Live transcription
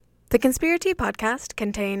The Conspiracy Podcast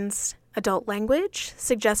contains adult language,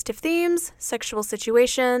 suggestive themes, sexual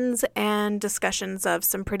situations, and discussions of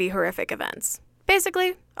some pretty horrific events.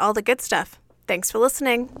 Basically, all the good stuff. Thanks for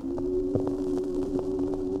listening.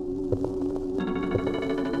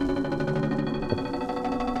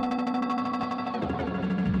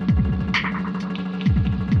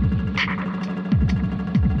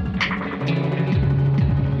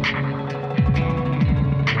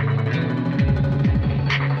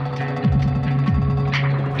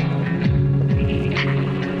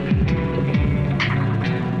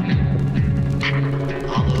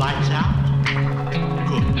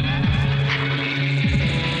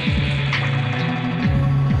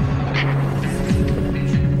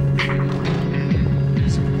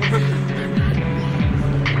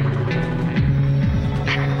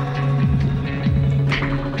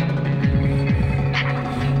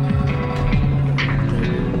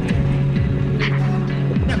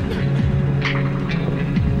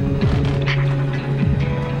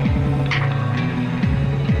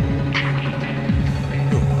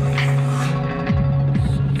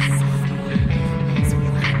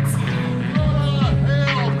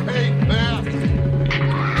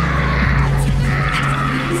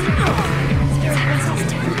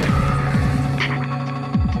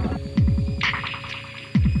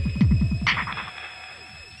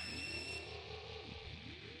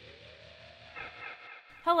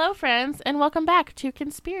 Hello, friends, and welcome back to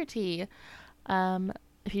Conspiracy.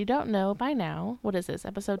 If you don't know by now, what is this,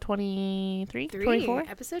 episode 23? 24?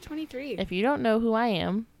 Episode 23. If you don't know who I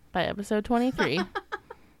am by episode 23,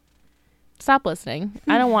 stop listening.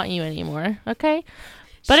 I don't want you anymore, okay?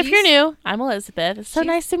 But if you're new, I'm Elizabeth. It's so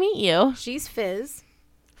nice to meet you. She's Fizz.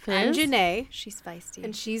 Fizz? I'm Janae. She's feisty.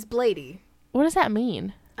 And she's Blady. What does that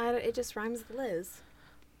mean? It just rhymes with Liz.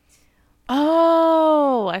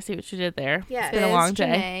 Oh, I see what you did there. Yeah. It's been a long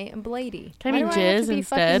day. Janae and Blady. Can I mean Jizz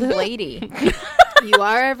instead? Blady. You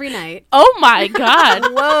are every night. Oh my God.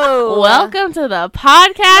 Whoa. Welcome to the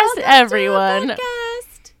podcast, everyone.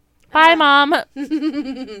 Podcast. Bye, Mom.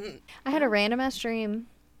 I had a random ass dream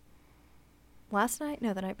last night.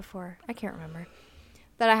 No, the night before. I can't remember.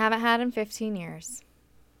 That I haven't had in 15 years.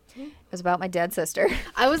 It was about my dead sister.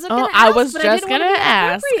 I was just gonna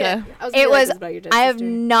ask. I have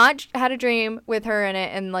not had a dream with her in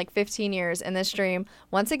it in like 15 years. In this dream,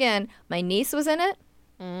 once again, my niece was in it,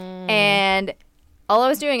 and all I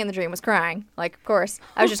was doing in the dream was crying. Like, of course,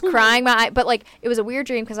 I was just crying but like it was a weird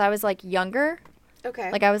dream because I was like younger.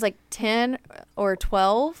 Okay. Like I was like 10 or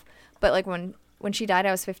 12, but like when she died,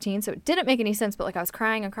 I was 15, so it didn't make any sense, but like I was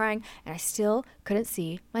crying and crying, and I still couldn't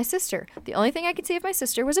see my sister. The only thing I could see of my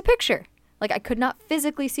sister was a picture. Like I could not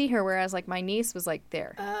physically see her, whereas like my niece was like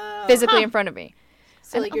there, physically in front of me.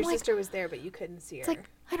 So like your sister was there, but you couldn't see her. It's like,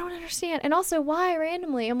 I don't understand. And also, why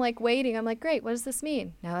randomly? I'm like waiting. I'm like, great, what does this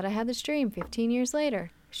mean? Now that I had this dream 15 years later,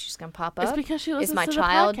 she's going to pop up. It's because she listens to the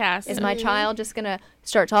child, podcast. Is my child just going to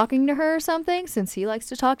start talking to her or something since he likes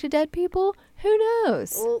to talk to dead people? Who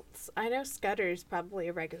knows? Well, I know Scudder's probably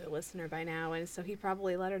a regular listener by now, and so he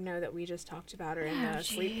probably let her know that we just talked about her in the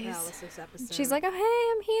sleep paralysis episode. She's like, oh,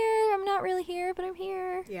 hey, I'm here. I'm not really here, but I'm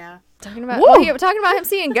here. Yeah. Talking about him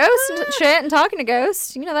seeing ghosts and shit and talking to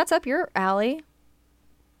ghosts. You know, that's up your alley.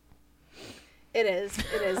 It is.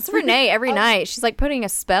 That's Renee every night. She's like putting a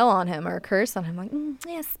spell on him or a curse on him. Like,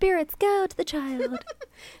 yeah, spirits, go to the child.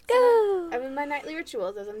 Go. I'm in my nightly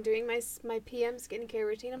rituals as I'm doing my PM skincare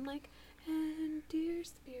routine. I'm like, and dear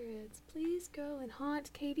spirits, please go and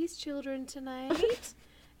haunt Katie's children tonight.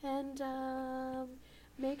 And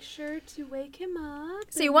make sure to wake him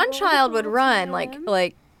up. See, one child would run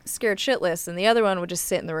like scared shitless, and the other one would just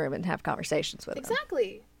sit in the room and have conversations with him.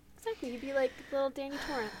 Exactly. You'd be like little Danny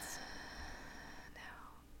Torrance.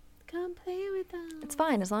 Come play with them. It's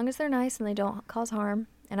fine as long as they're nice and they don't cause harm.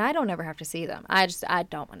 And I don't ever have to see them. I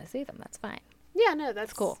don't want to see them. That's fine. Yeah, no,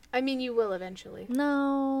 that's cool. I mean, you will eventually.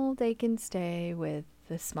 No, they can stay with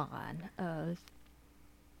the spawn of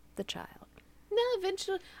the child. No,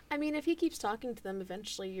 eventually. I mean, if he keeps talking to them,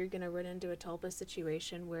 eventually you're going to run into a Tulpa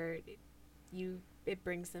situation where it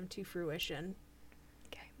brings them to fruition.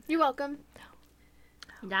 Okay. You're welcome.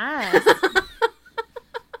 Yes.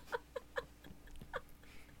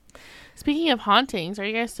 Speaking of hauntings, are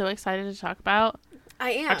you guys so excited to talk about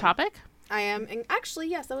our topic? I am. And actually,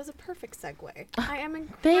 yes, that was a perfect segue. I am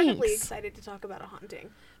incredibly excited to talk about a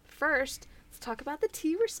haunting. First, let's talk about the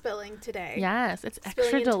tea we're spilling today. Yes, it's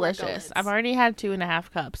extra delicious. I've already had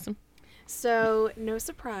 2.5 cups. So, no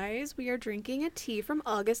surprise, we are drinking a tea from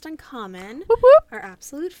August Uncommon. Whoop, whoop. Our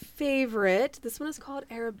absolute favorite. This one is called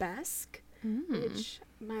Arabesque, which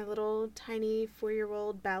my little tiny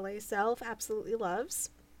 4-year-old ballet self absolutely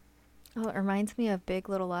loves. Oh, it reminds me of Big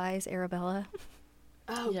Little Lies, Arabella.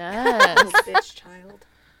 Oh, Yes. little bitch child.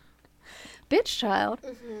 Bitch child.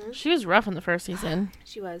 She was rough in the first season.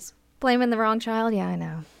 She was. Blaming the wrong child? Yeah, I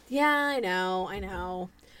know. Yeah, I know.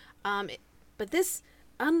 But this,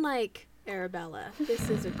 unlike Arabella, this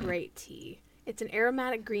is a great tea. It's an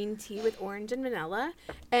aromatic green tea with orange and vanilla.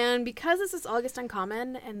 And because this is August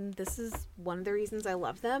Uncommon, and this is one of the reasons I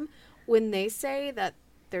love them, when they say that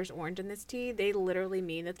there's orange in this tea, they literally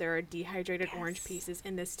mean that there are dehydrated orange pieces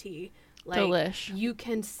in this tea. Like, Delish. you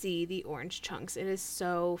can see the orange chunks. It is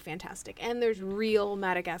so fantastic. And there's real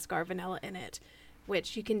Madagascar vanilla in it,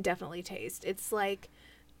 which you can definitely taste. It's like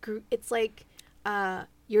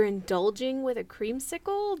you're indulging with a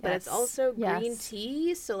creamsicle, but it's Yes. also green Yes.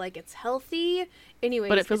 tea, so like it's healthy. Anyways,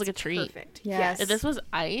 But it feels it's like a treat. Perfect. Yes. If this was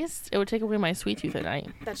iced, it would take away my sweet tooth at night.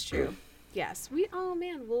 That's true. Yes,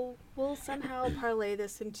 we'll somehow parlay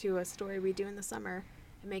this into a story we do in the summer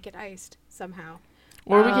and make it iced somehow.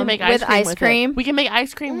 Or we can make with ice cream ice with cream? it. We can make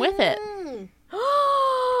ice cream with it. Mm.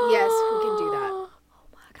 Yes, we can do that.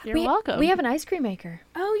 You're welcome. We have an ice cream maker.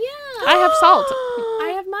 Oh yeah. I have salt.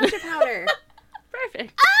 I have matcha powder.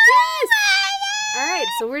 Perfect. Yes. All right,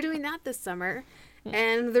 so we're doing that this summer.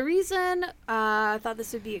 And the reason I thought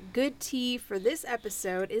this would be a good tea for this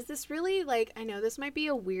episode is this really, like, I know this might be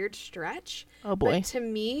a weird stretch. Oh boy. But to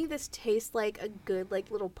me, this tastes like a good,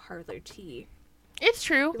 like, little parlor tea. It's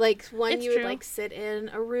true. Like one It's you would, true. like, sit in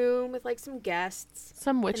a room with, like, some guests.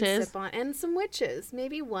 Some And witches. sip on, and some witches.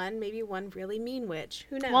 Maybe one really mean witch.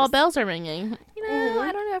 Who knows? While bells are ringing. You know,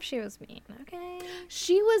 I don't know if she was mean. Okay.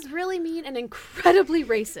 She was really mean and incredibly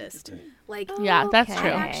racist. Like, Yeah, that's Okay. true.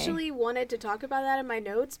 I actually wanted to talk about that in my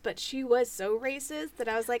notes, but she was so racist that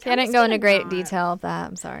I was like, I I'm didn't just go into gonna great not. detail of that.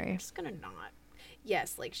 I'm sorry. I'm just gonna not.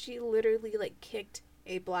 Yes, like she literally like kicked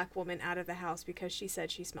a black woman out of the house because she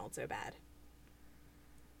said she smelled so bad.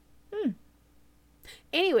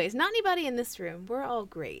 Anyways, not anybody in this room. We're all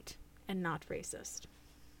great and not racist.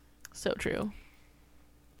 So true.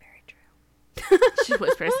 Very true. She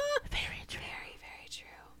whispers. Very true. Very true.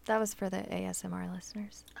 That was for the ASMR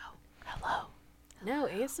listeners. Hello. No,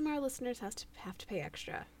 ASMR listeners have to pay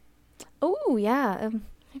extra. Oh, yeah.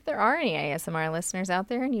 If there are any ASMR listeners out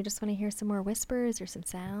there and you just want to hear some more whispers or some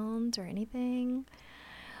sounds or anything,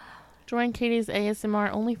 Join Katie's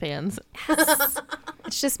ASMR OnlyFans.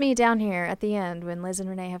 it's just me down here at the end when Liz and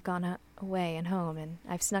Renee have gone away and home, and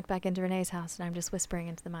I've snuck back into Renee's house and I'm just whispering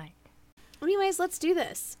into the mic. Anyways, let's do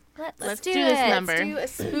this. Let's do this number.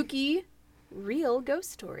 Let's do a spooky, real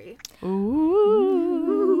ghost story. Ooh.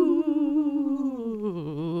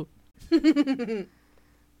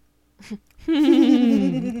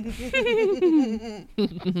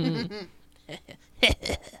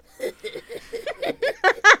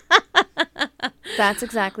 That's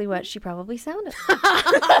exactly what she probably sounded.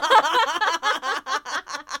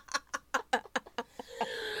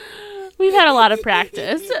 We've had a lot of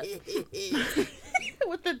practice.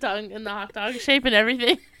 With the tongue and the hot dog shape and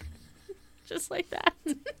everything. Just like that.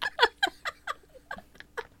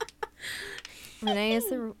 Renee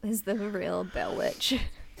is the real Bell Witch.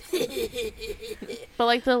 But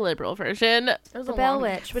like the liberal version. The Bell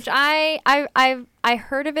Witch, which I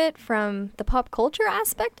heard of it from the pop culture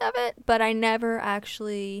aspect of it, but I never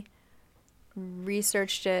actually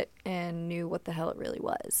researched it and knew what the hell it really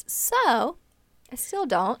was. So I still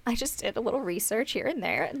don't. I just did a little research here and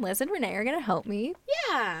there, and Liz and Renee are gonna help me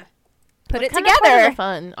Yeah. put it Kind of part of together. the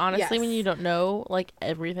fun, honestly, when Yes. you don't know like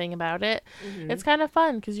everything about it. It's kind of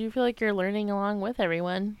fun because you feel like you're learning along with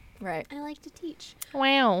everyone. Right. I like to teach.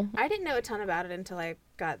 Wow. I didn't know a ton about it until I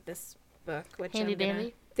got this book, which Handy I'm gonna-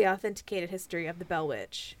 dandy. The Authenticated History of the Bell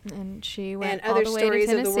Witch. And she went And all other the way to stories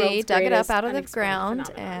of the Tennessee, world's dug it up greatest out of the unexplained ground,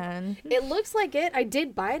 phenomenon. and It looks like it. I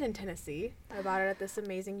did buy it in Tennessee. I bought it at this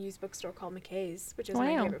amazing used bookstore called McKay's, which is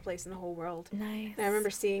my Wow. favorite place in the whole world. nice. And I remember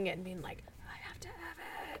seeing it and being like, I have to have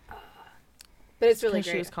it. But it's really Because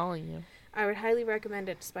she great. was calling you. I would highly recommend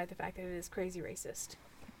it, despite the fact that it is crazy racist.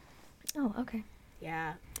 Oh, okay.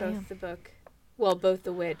 Yeah, both Damn. the book. Well, both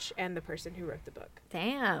the witch and the person who wrote the book.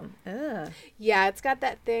 Damn. Ugh. Yeah, it's got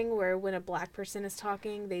that thing where when a black person is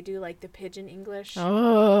talking, they do like the pidgin English.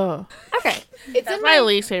 Oh. Okay. It's That's in my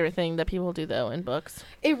least favorite thing that people do though in books.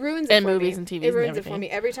 It ruins it and for movies me. and TVs It and ruins it for everything. me.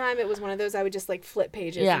 Every time it was one of those, I would just like flip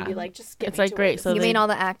pages Yeah. and be like, just get It's me like to great, where so this You is. they- mean all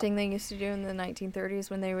the acting they used to do in the 1930s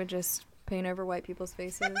when they would just paint over white people's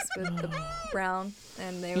faces with the brown,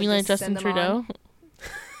 and they You would mean like just Justin send them Trudeau, on?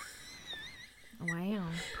 Wow.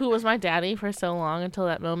 who was my daddy for so long until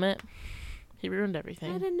that moment? He ruined I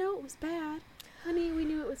everything. didn't know it was bad. Honey, we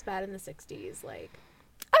knew it was bad in the 60s. Like,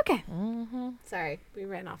 Okay. Mm-hmm. sorry, we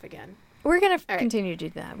ran off again. We're going to right. continue to do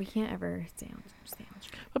that. We can't ever stay on.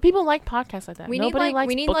 But people like podcasts like that. Nobody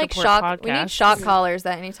likes book report shock. We need podcasts. shock collars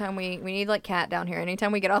that anytime we need like Kat down here.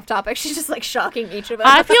 Anytime we get off topic, she's just like shocking each of us.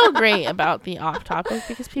 I feel great about the off topic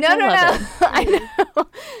because people love it. I know.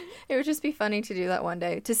 It would just be funny to do that one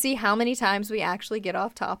day to see how many times we actually get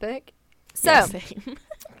off topic. So Yeah, same.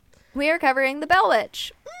 we are covering the Bell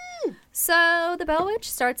Witch. So the Bell Witch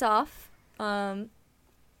starts off. The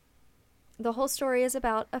whole story is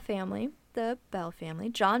about a family, the Bell family,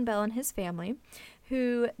 John Bell and his family,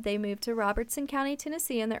 who they moved to Robertson County,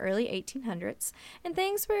 Tennessee in the early 1800s. And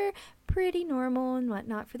things were pretty normal and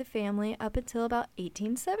whatnot for the family up until about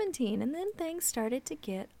 1817. And then things started to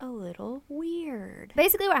get a little weird.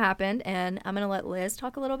 Basically what happened, and I'm going to let Liz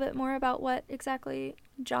talk a little bit more about what exactly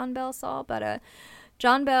John Bell saw, but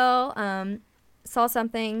John Bell saw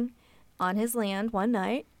something on his land one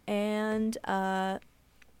night and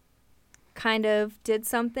kind of did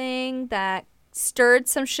something that stirred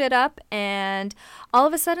some shit up, and all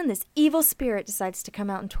of a sudden this evil spirit decides to come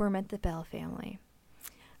out and torment the Bell family.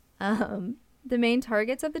 The main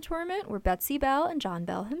targets of the torment were Betsy Bell and John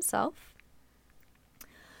Bell himself.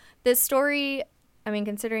 This story, I mean,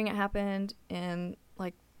 considering it happened in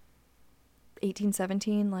like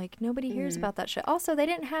 1817, like nobody hears about that shit. Also, they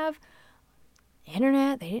didn't have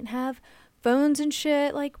internet, they didn't have phones and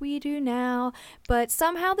shit like we do now, but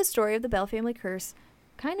somehow the story of the Bell family curse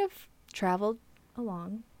kind of traveled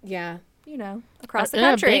along, Yeah. you know, across the In a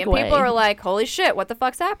country, big and people way. are like, holy shit, what the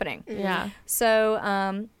fuck's happening? Yeah.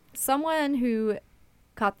 So someone who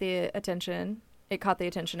caught the attention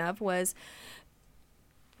of was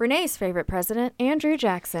Renee's favorite president, Andrew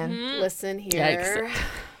Jackson. Listen here. Yikes.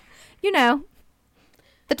 You know,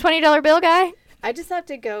 the $20 bill guy. I just have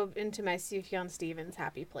to go into my Sufjan Stevens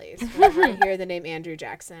happy place whenever I hear the name Andrew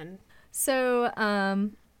Jackson. So,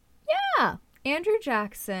 yeah, Andrew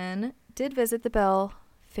Jackson did visit the Bell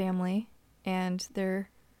family and their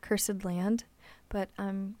cursed land, but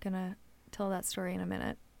I'm going to tell that story in a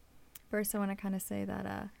minute. First, I want to kind of say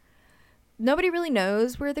that nobody really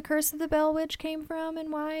knows where the curse of the Bell Witch came from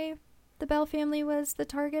and why the Bell family was the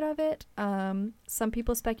target of it. Some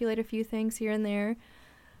people speculate a few things here and there,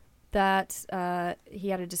 that he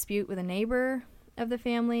had a dispute with a neighbor of the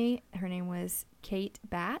family. Her name was Kate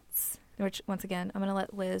Batts, which, once again, I'm going to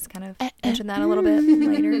let Liz kind of mention that a little bit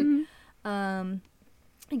later and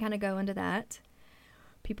kind of go into that.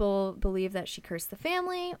 People believe that she cursed the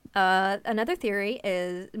family. Another theory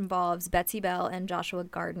involves Betsy Bell and Joshua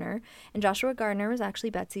Gardner. And Joshua Gardner was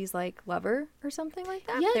actually Betsy's, like, lover or something like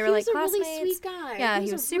that. Yeah, they were he like was a classmates. really sweet guy. Yeah, he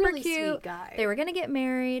was a super really cute. Sweet guy. They were going to get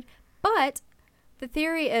married. But the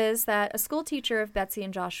theory is that a school teacher of Betsy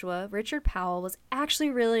and Joshua, Richard Powell, was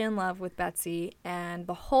actually really in love with Betsy, and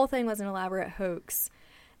the whole thing was an elaborate hoax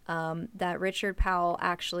that Richard Powell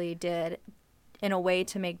actually did in a way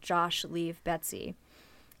to make Josh leave Betsy.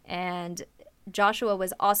 And Joshua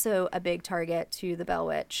was also a big target to the Bell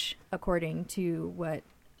Witch, according to what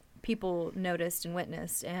people noticed and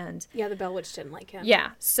witnessed. And Yeah, the Bell Witch didn't like him. yeah,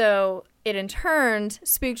 so it in turn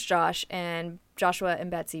spooked Josh, and Joshua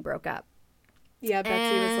and Betsy broke up. Yeah,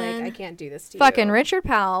 Betsy was like, And I can't do this to Fucking you. Richard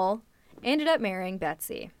Powell ended up marrying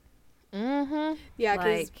Betsy. Mm-hmm. Yeah,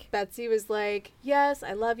 because like- Betsy was like, yes,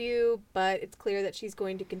 I love you, but it's clear that she's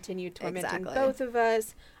going to continue tormenting Exactly. both of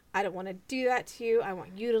us. I don't want to do that to you. I want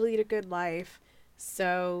you to lead a good life.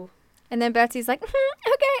 So, And then Betsy's like, okay,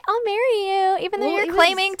 I'll marry you, even though Well, you're it was-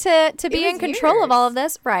 claiming to be was in control of all of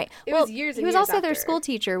years. this. Right. It well, was years he and was years also their after. school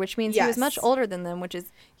teacher, which means he was much Yes. older than them, which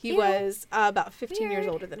is he Yeah. was about 15 years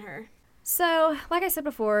Weird. older than her. So, like I said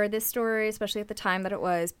before, this story, especially at the time that it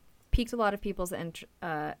was, piqued a lot of people's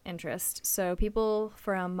interest. So people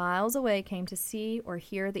from miles away came to see or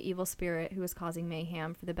hear the evil spirit who was causing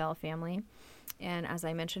mayhem for the Bell family. And as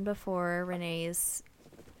I mentioned before, Renee's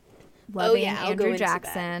loving yeah, I'll go Andrew into that.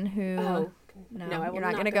 Jackson, who Oh, no, I will you're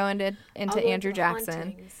not going to go. go into I'll go Andrew the Jackson.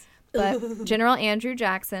 hauntings. But General Andrew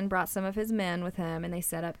Jackson brought some of his men with him, and they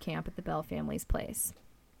set up camp at the Bell family's place.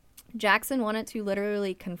 Jackson wanted to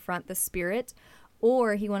literally confront the spirit,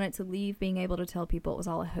 or he wanted to leave being able to tell people it was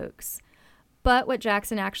all a hoax. But what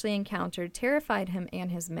Jackson actually encountered terrified him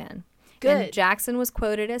and his men. And Good. Jackson was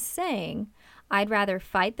quoted as saying, "I'd rather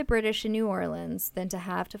fight the British in New Orleans than to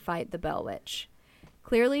have to fight the Bell Witch."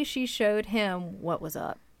 Clearly, she showed him what was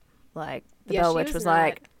up. Like, the Yeah, Bell she Witch was was not-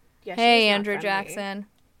 like, Yeah, she "Hey, was not Andrew friendly. Jackson,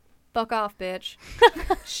 fuck off, bitch."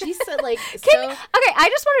 She said, like, Okay, so. I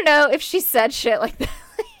just want to know if she said shit like that.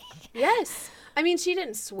 Yes. I mean, she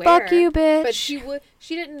didn't swear. Fuck you, bitch. But she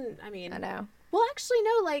didn't, I mean. I know. Well, actually,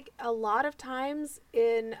 no. Like, a lot of times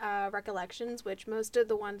in recollections, which most of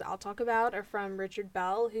the ones I'll talk about are from Richard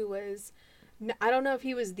Bell, who was I don't know if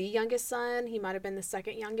he was the youngest son. He might have been the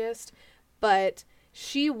second youngest. But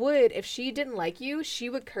she would, if she didn't like you, she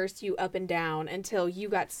would curse you up and down until you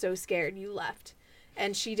got so scared you left.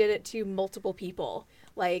 And she did it to multiple people.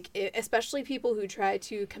 Like, especially people who tried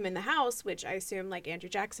to come in the house, which I assume, like, Andrew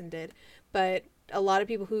Jackson did. But a lot of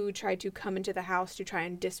people who tried to come into the house to try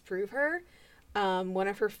and disprove her, one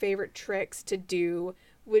of her favorite tricks to do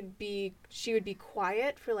would be, she would be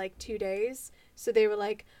quiet for, like, 2 days. So they were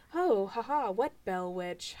like, oh, haha, what Bell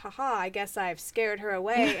Witch? Haha, I guess I've scared her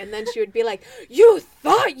away. And then she would be like, you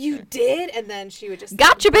thought you did? And then she would just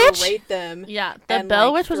Gotcha, bitch! berate them. Yeah, the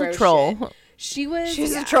Bell Witch was a troll. Shit. She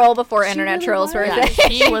was a troll before She internet really trolls were a was.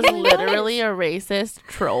 thing. She was literally a racist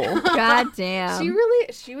troll. God damn.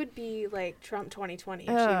 She would be like Trump 2020 if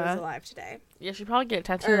she was alive today. Yeah, she'd probably get it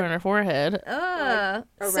tattooed on her forehead. So,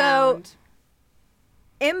 Around.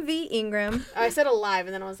 MV Ingram. I said alive,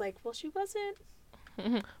 and then I was like, well, she wasn't.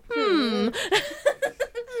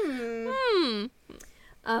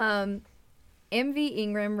 MV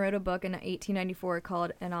Ingram wrote a book in 1894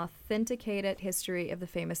 called An Authenticated History of the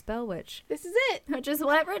Famous Bell Witch. This is it. Which is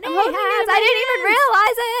what Renee holding has. it in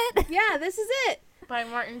I didn't even realize it. Yeah, this is it. By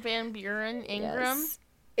Martin Van Buren Ingram. Yes.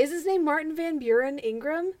 Is his name Martin Van Buren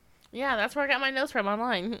Ingram? Yeah, that's where I got my notes from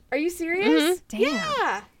online. Are you serious? Damn.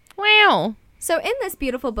 Yeah. Wow. So in this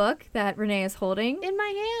beautiful book that Renee is holding, In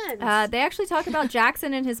my hands. they actually talk about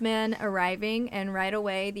Jackson and his men arriving, and right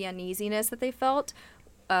away the uneasiness that they felt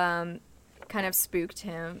kind of spooked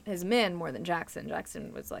his men more than Jackson.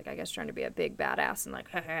 Jackson was like, I guess, trying to be a big badass and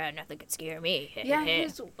like, nothing could scare me. Yeah,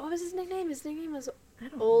 what was his nickname? His nickname was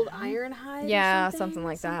don't Old Ironhide. Yeah, or something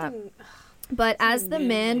like that. Something- But as the men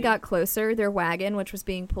manly. got closer, their wagon, which was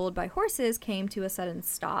being pulled by horses, came to a sudden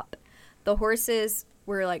stop. The horses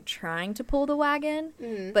were like trying to pull the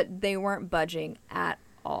wagon, but they weren't budging at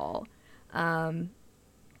all.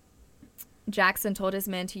 Jackson told his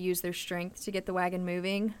men to use their strength to get the wagon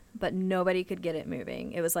moving, but nobody could get it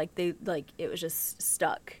moving. It was like it was just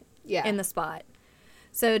stuck Yeah. in the spot.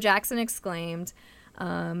 So Jackson exclaimed,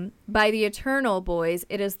 by the eternal, boys,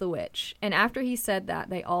 it is the witch. And after he said that,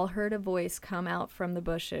 they all heard a voice come out from the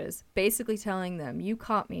bushes, basically telling them, you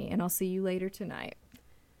caught me, and I'll see you later tonight.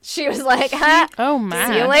 She was like, ha, Oh,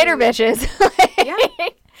 man. see you later, bitches. Yeah.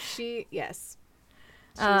 Yes.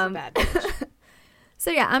 She was a bad bitch. So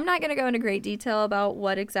yeah, I'm not going to go into great detail about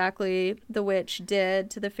what exactly the witch did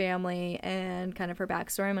to the family and kind of her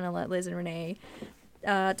backstory. I'm going to let Liz and Renee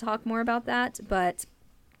talk more about that. But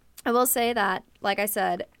I will say that, like I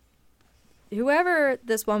said, whoever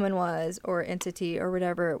this woman was or entity or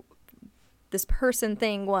whatever this person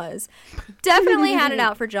thing was, definitely had it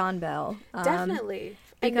out for John Bell. Definitely.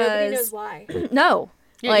 And nobody because- knows why. No.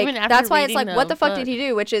 Yeah, like, even after that's why it's reading like, what the fuck book. did he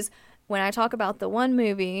do? Which is, when I talk about the one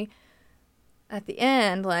movie, at the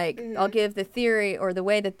end, like, I'll give the theory or the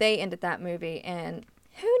way that they ended that movie, and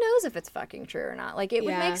who knows if it's fucking true or not. Like, it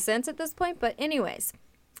would Yeah. make sense at this point, but anyways,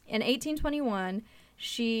 in 1821,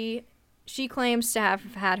 she claims to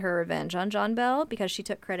have had her revenge on John Bell because she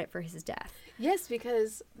took credit for his death. Yes,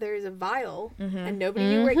 because there's a vial, and nobody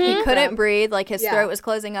knew where it came He couldn't from. breathe, like, his Yeah. throat was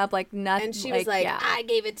closing up, like, nothing. And she was like, yeah. I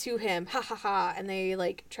gave it to him. Ha ha ha. And they,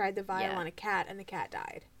 like, tried the vial Yeah. on a cat, and the cat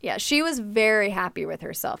died. Yeah, she was very happy with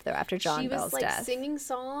herself, though, after John She was, Bell's like, death. singing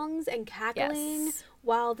songs and cackling Yes.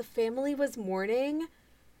 while the family was mourning.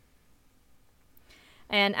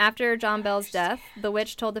 And after John Bell's death, the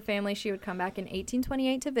witch told the family she would come back in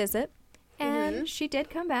 1828 to visit. And she did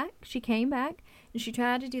come back. She came back. And she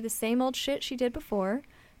tried to do the same old shit she did before.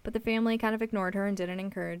 But the family kind of ignored her and didn't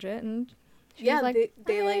encourage it. And she Yeah, was like,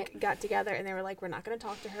 they "All right." like, got together, and they were like, we're not going to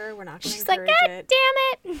talk to her. We're not going to She's like, encourage God it.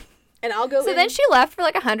 damn it. And I'll go So in. then she left for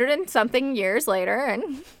like 100 and something years later.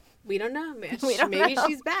 And We don't know. We don't Maybe know.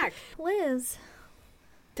 she's back. Liz.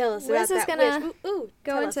 Tell us Liz about is that gonna witch. Ooh,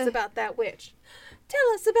 go tell us into- about that witch.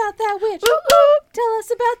 Tell us about that witch. Ooh, ooh. Tell us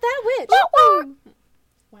about that witch.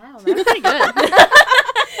 Wow, that's pretty good.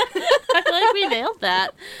 I feel like we nailed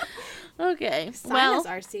that. Okay. Sign Well, us,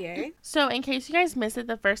 RCA. so in case you guys missed it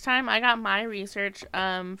the first time, I got my research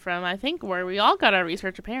from, I think, where we all got our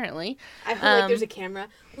research, apparently. I feel like there's a camera.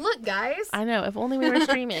 Look, guys. I know, if only we were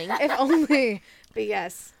streaming. If only. But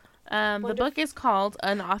yes. The book is called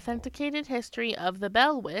An Authenticated History of the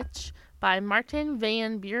Bell Witch by Martin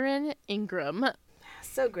Van Buren Ingram.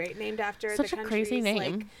 So great. Named after Such the a country's, crazy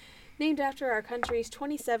name. like, named after our country's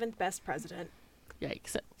 27th best president.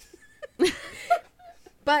 Yikes.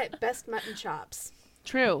 But best mutton chops.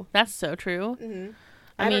 True. That's so true. Mm-hmm.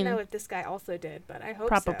 I I mean, don't know if this guy also did, but I hope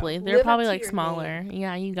probably. so. They're Live up probably to like your smaller. name.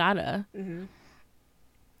 Yeah, you gotta. Mm-hmm.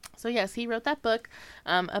 So, yes, he wrote that book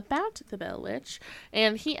about the Bell Witch,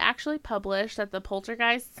 and he actually published that the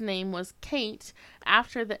poltergeist's name was Kate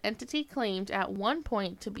after the entity claimed at one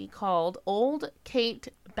point to be called Old Kate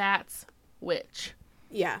Batts Witch.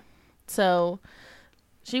 Yeah. So,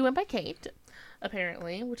 she went by Kate,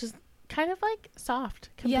 apparently, which is kind of, like, soft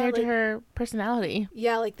compared to her personality.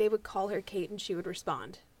 Yeah, like, they would call her Kate and she would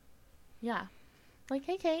respond. Yeah. Like,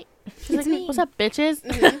 hey, Kate. She's like, what's up, bitches?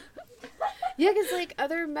 Yeah, because, like,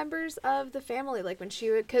 other members of the family, like, when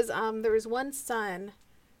she would, because there was one son,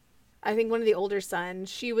 I think one of the older sons,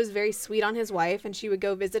 she was very sweet on his wife, and she would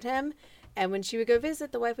go visit him, and when she would go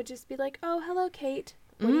visit, the wife would just be like, oh, hello, Kate.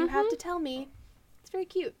 What do you have to tell me? It's very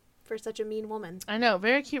cute for such a mean woman. I know,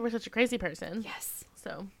 very cute for such a crazy person. Yes.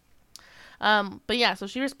 So, but yeah, so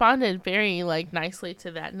she responded very, like, nicely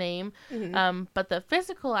to that name. But the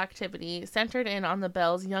physical activity centered in on the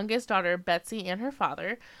Bell's youngest daughter, Betsy, and her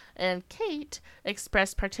father. And Kate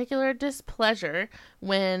expressed particular displeasure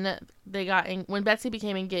when when Betsy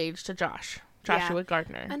became engaged to Joshua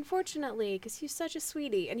Gardner. Unfortunately, because he was such a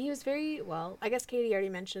sweetie. And he was very, well, I guess Katie already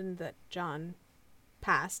mentioned that John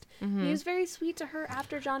passed. He was very sweet to her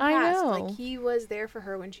after John passed. know. Like, he was there for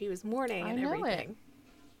her when she was mourning and everything.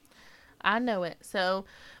 I know it. So,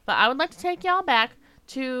 but I would like to take y'all back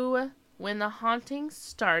to when the haunting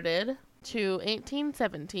started, to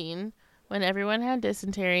 1817, when everyone had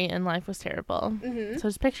dysentery and life was terrible. So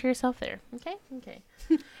just picture yourself there. Okay? Okay.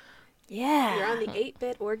 Yeah. You're on the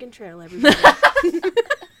 8-bit Oregon Trail, everybody.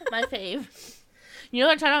 My fave. You know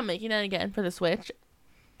what? I'm talking about making that again for the Switch.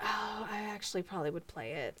 Oh, I actually probably would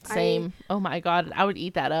play it. Same. Oh my god, I would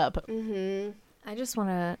eat that up. I just want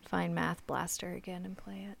to find Math Blaster again and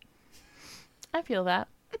play it. I feel that.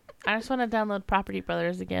 I just want to download Property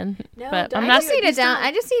Brothers again. No, but don't I'm do not. it.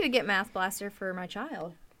 I just need to get Math Blaster for my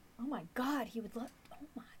child. Oh my god, he would love. Oh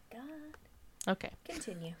my god. Okay.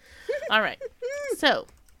 Continue. All right. So,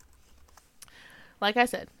 like I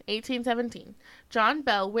said, 1817. John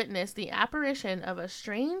Bell witnessed the apparition of a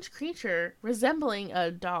strange creature resembling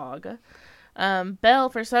a dog. Bell,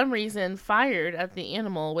 for some reason, fired at the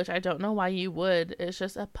animal, which I don't know why you would. It's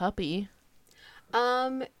just a puppy.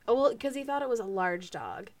 Well, because he thought it was a large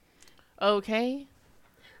dog. Okay.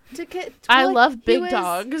 I love big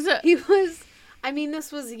dogs. He was, I mean,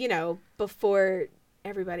 this was, before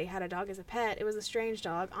everybody had a dog as a pet. It was a strange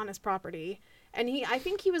dog on his property. And I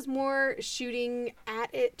think he was more shooting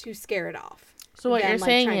at it to scare it off. So what you're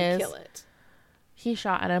saying trying is to kill it. He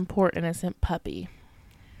shot at a poor innocent puppy.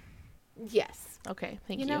 Yes. Okay,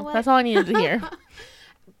 thank you. You know what? That's all I needed to hear.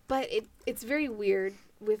 But it's very weird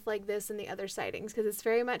with, like, this and the other sightings, because it's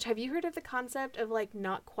very much, have you heard of the concept of, like,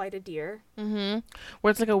 not quite a deer? Where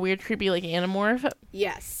it's like a weird, creepy, like, animorph.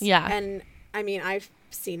 Yes. Yeah. And, I mean, I've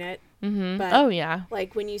seen it. But, oh, yeah.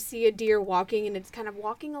 like, when you see a deer walking and it's kind of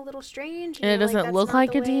walking a little strange. And it you're doesn't "That's look not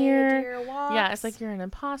like the a way deer. walks." Yeah, it's like you're an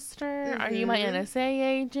imposter. Are you my NSA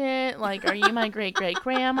agent? Like, are you my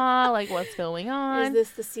great-great-grandma? Like, what's going on? Is this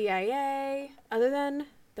the CIA? Other than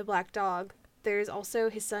the black dog, there's also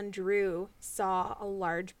his son Drew saw a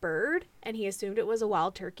large bird, and he assumed it was a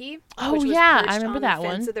wild turkey. Oh, which was yeah, I perched remember on that the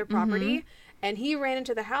fence one. of their property. And he ran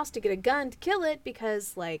into the house to get a gun to kill it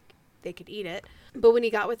because, like, they could eat it. But when he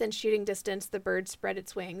got within shooting distance, the bird spread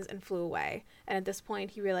its wings and flew away. And at this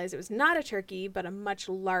point, he realized it was not a turkey, but a much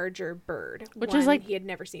larger bird, which one is like he had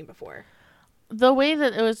never seen before. The way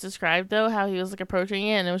that it was described, though, how he was like approaching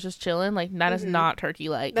it and it was just chilling, like that is not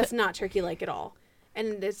turkey-like. That's not turkey-like at all.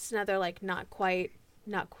 And it's another, like, not quite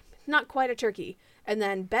a turkey. And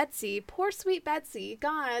then Betsy, poor sweet Betsy,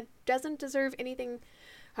 God, doesn't deserve anything.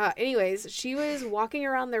 Anyways, she was walking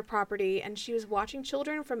around their property and she was watching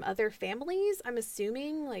children from other families. I'm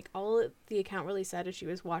assuming, like, all the account really said is she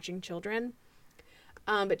was watching children.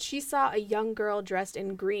 But she saw a young girl dressed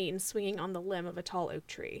in green swinging on the limb of a tall oak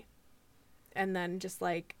tree. And then just,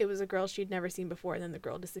 like, it was a girl she'd never seen before, and then the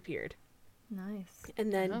girl disappeared. Nice.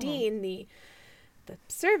 And then Dean, the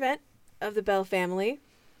servant of the Bell family,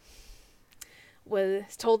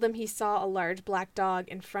 told them he saw a large black dog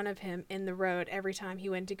in front of him in the road every time he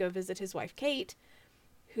went to go visit his wife Kate,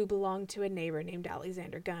 who belonged to a neighbor named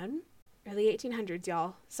Alexander Gunn. Early 1800s,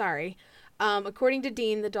 y'all. Sorry. According to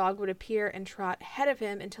Dean, the dog would appear and trot ahead of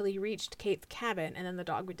him until he reached Kate's cabin, and then the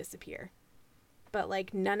dog would disappear. But,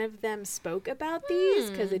 like, none of them spoke about these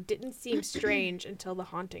because it didn't seem strange until the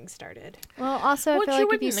haunting started. Well, also, Which I feel you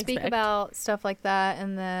like if you wouldn't speak expect. about stuff like that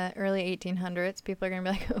in the early 1800s, people are going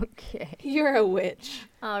to be like, okay. You're a witch.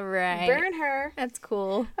 All right. Burn her. That's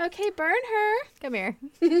cool. Okay, burn her. Come here.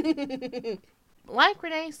 Like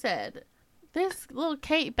Renee said, this little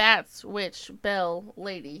Kate Batts witch Bell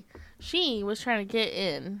lady, she was trying to get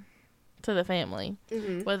in to the family.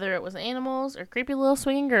 Mm-hmm. Whether it was animals or creepy little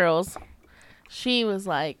swinging girls, she was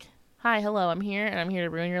like, hi, hello, I'm here, and I'm here to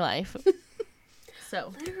ruin your life.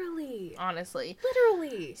 So, Literally. honestly.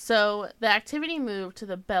 Literally. So, the activity moved to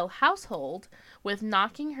the Bell household with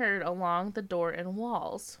knocking heard along the door and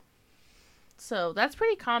walls. So, that's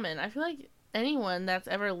pretty common. I feel like anyone that's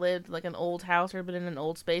ever lived like an old house or been in an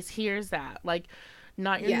old space hears that. Like,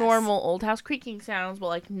 not your Yes. normal old house creaking sounds, but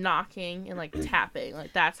like knocking and like tapping.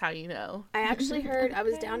 Like, that's how you know. I actually heard, I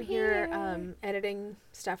was down here editing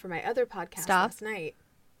stuff for my other podcast last night.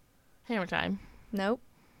 Hammer time. Nope.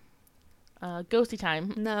 Ghosty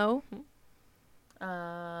time. No.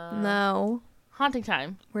 No. Haunting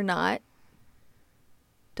time. We're not.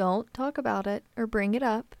 Don't talk about it or bring it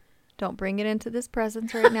up. Don't bring it into this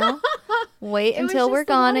presence right now. Wait It was until just we're the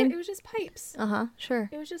gone water- and It was just pipes. sure.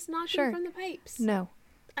 It was just knocking Sure. from the pipes. No.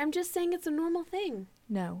 I'm just saying it's a normal thing.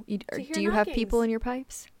 No. To hear Do you have people knockings. in your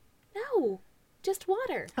pipes? No. Just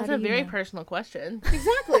water. How That's do a you very know? personal question.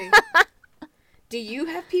 Exactly. Do you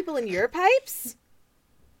have people in your pipes?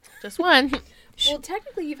 Just one. Well,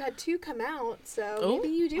 technically you've had 2 come out, so Oh, maybe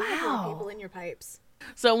you do have wow. more people in your pipes.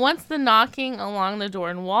 So once the knocking along the door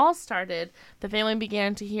and walls started, the family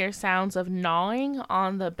began to hear sounds of gnawing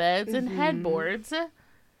on the beds and headboards.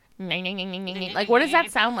 Like, what does that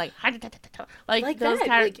sound like? Like, Like those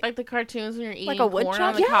that, like the cartoons when you're eating a wood corn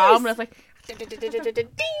on chop? the cob, and it's like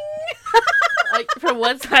like from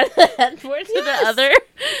one side of the headboard to the Yes. other.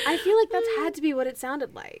 I feel like that's had to be what it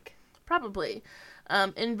sounded like. Probably.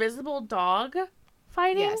 Invisible dog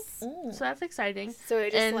fighting. Yes. So that's exciting. So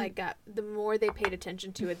it just And- like got, the more they paid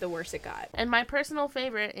attention to it, the worse it got. And my personal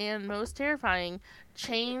favorite and most terrifying,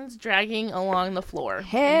 chains dragging along the floor.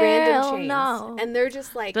 Random Hell chains. no. And they're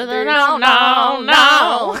just like, No, they're,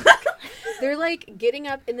 no. they're like getting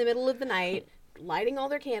up in the middle of the night, lighting all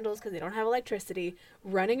their candles because they don't have electricity,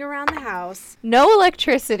 running around the house. No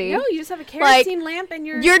electricity. No, you just have a kerosene lamp and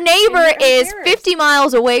Your your neighbor and your is terrace. 50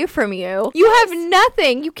 miles away from you. You have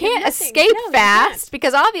nothing. You can't nothing. escape No, you fast can't.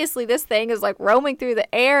 because obviously this thing is like roaming through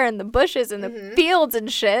the air and the bushes and the fields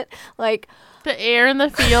and shit. Like, The air in the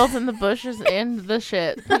fields and the bushes and the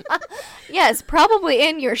shit. yes, probably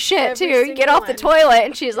in your shit Every too. You get single off the one. toilet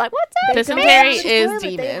and she's like, "What's up, They Dysentery don't have bitch?" a is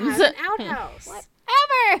toilet, demons. They have an outhouse.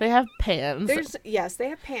 Ever. They have pans. Yes, they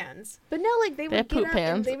have pans. But no, like they They would have get poop up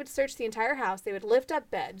pans. and they would search the entire house. They would lift up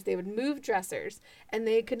beds. They would move dressers, and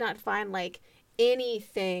they could not find like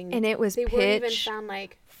anything. And it was they weren't even pitch found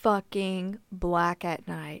like fucking black at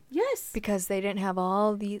night yes, because they didn't have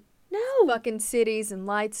all the no, fucking cities and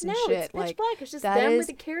lights and no, shit. it's pitch Like, black. It's just that them is with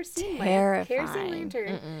a kerosene terrifying.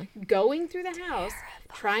 lantern, going through the house,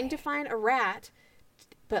 trying to find a rat,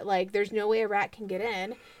 but like there's no way a rat can get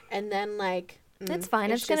in, and then like. it's fine.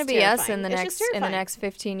 It's just gonna be us terrifying. in the It's next just in the terrifying. next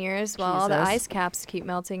 15 years while all the Jesus. ice caps keep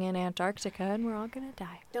melting in Antarctica and we're all gonna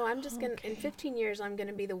die. No, I'm just gonna. In 15 years, I'm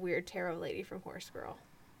gonna be the weird tarot lady from Horse Girl.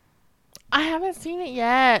 I haven't seen it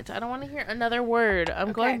yet. I don't want to hear another word.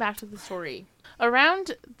 I'm going Okay. back to the story.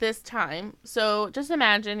 Around this time, so just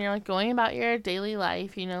imagine you're like going about your daily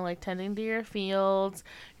life, you know, like tending to your fields,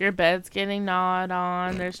 your bed's getting gnawed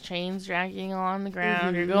on, there's chains dragging along the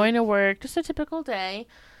ground, you're going to work, just a typical day.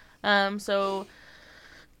 So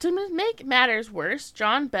to make matters worse,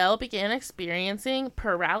 John Bell began experiencing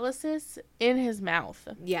paralysis in his mouth.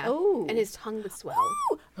 Yeah. Ooh. And his tongue would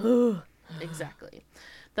swell. Exactly.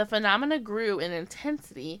 The phenomena grew in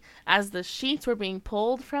intensity as the sheets were being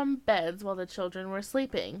pulled from beds while the children were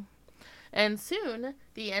sleeping. And soon,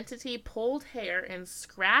 the entity pulled hair and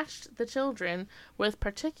scratched the children, with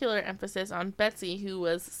particular emphasis on Betsy, who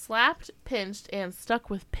was slapped, pinched, and stuck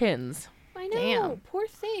with pins. I know. Damn. Poor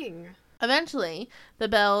thing. Eventually, the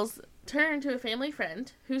Bells turned to a family friend,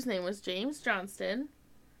 whose name was James Johnston,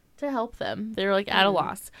 to help them. They were, like, at a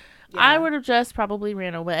loss. I Yeah. would have just probably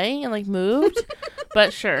ran away and, like, moved.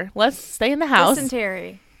 But sure, let's stay in the house.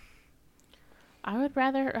 Dysentery. I would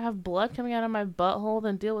rather have blood coming out of my butthole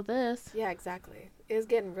than deal with this. Yeah, exactly. It was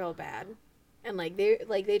getting real bad. And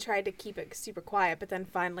they tried to keep it super quiet, but then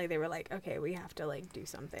finally they were like, okay, we have to like do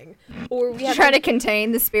something. Or we have Try to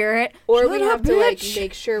contain the spirit. or Shut we up, have to like bitch.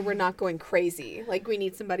 make sure we're not going crazy. Like we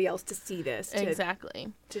need somebody else to see this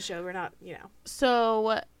Exactly. to show we're not, you know.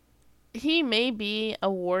 So he may be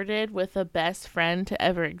awarded with the best friend to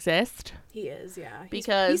ever exist. He is, yeah.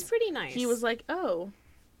 Because he's pretty nice. He was like, "Oh,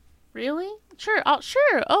 really? Sure.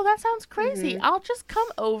 Oh, that sounds crazy. I'll just come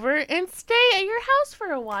over and stay at your house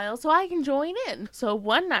for a while so I can join in." So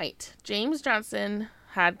one night, James Johnson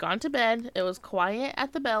had gone to bed. It was quiet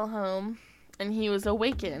at the Bell home, and he was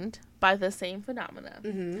awakened by the same phenomena.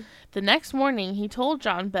 The next morning, he told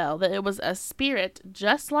John Bell that it was a spirit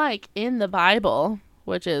just like in the Bible,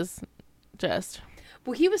 which is just.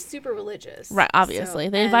 Well, he was super religious. Right, obviously.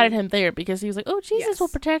 They invited him there because he was like, oh, Jesus will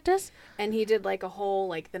protect us. And he did like a whole,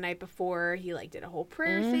 like the night before, he like did a whole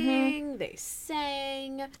prayer thing. They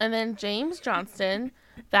sang. And then James Johnston,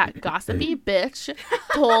 that gossipy bitch,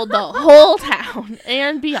 told the whole town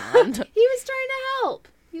and beyond. He was trying to help.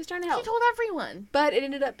 He told everyone. But it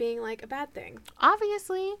ended up being like a bad thing.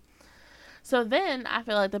 Obviously. So then I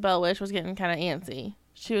feel like the Bell Witch was getting kind of antsy.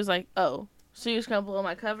 She was like, oh, so you're just going to blow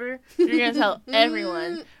my cover? You're going to tell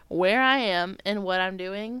everyone where I am and what I'm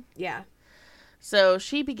doing? Yeah. So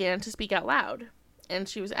she began to speak out loud. And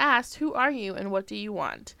she was asked, who are you and what do you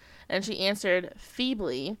want? And she answered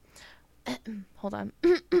feebly, hold on.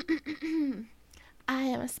 I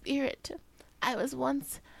am a spirit. I was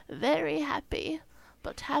once very happy,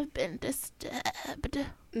 but have been disturbed.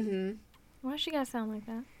 Mm-hmm. Why does she gotta sound like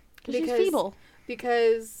that? Because she's feeble.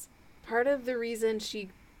 Because part of the reason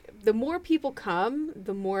the more people come,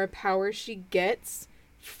 the more power she gets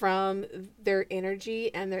from their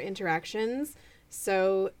energy and their interactions.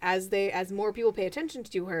 So as more people pay attention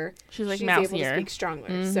to her, she's able to speak stronger.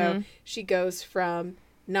 Mm-hmm. So she goes from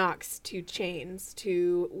knocks to chains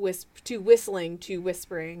to whistling to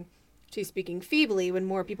whispering to speaking feebly when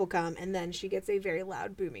more people come, and then she gets a very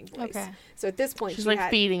loud booming voice. Okay. So at this point she's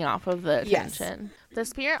feeding off of the attention. Yes. The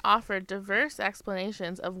spirit offered diverse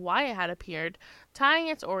explanations of why it had appeared, tying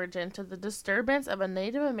its origin to the disturbance of a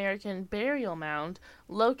Native American burial mound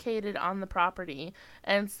located on the property,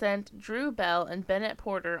 and sent Drew Bell and Bennett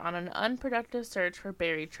Porter on an unproductive search for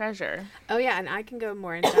buried treasure. Oh yeah, and I can go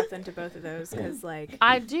more in depth into both of those because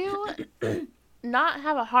I do not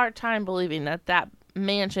have a hard time believing that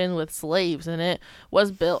mansion with slaves in it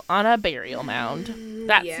was built on a burial mound.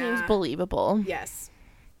 That seems believable. Yes.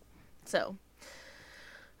 So,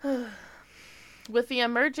 with the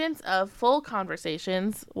emergence of full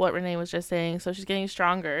conversations, what Renee was just saying, so she's getting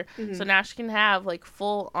stronger. Mm-hmm. So now she can have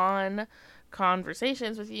full on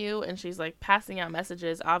conversations with you, and she's passing out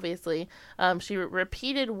messages. Obviously, she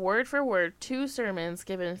repeated word for word 2 sermons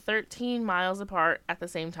given 13 miles apart at the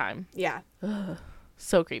same time. Yeah.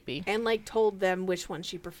 So creepy. And told them which one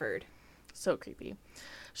she preferred. So creepy.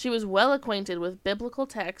 She was well acquainted with biblical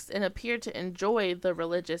texts and appeared to enjoy the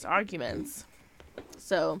religious arguments.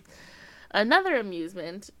 So, another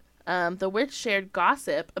amusement, the witch shared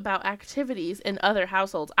gossip about activities in other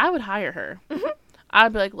households. I would hire her.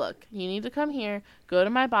 I'd be like, look, you need to come here, go to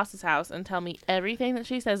my boss's house, and tell me everything that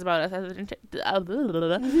she says about us.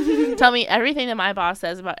 Tell me everything that my boss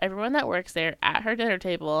says about everyone that works there at her dinner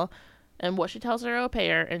table, and what she tells her au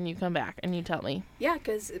pair, and you come back and you tell me. Yeah,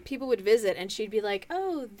 because people would visit, and she'd be like,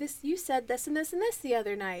 oh, you said this and this and this the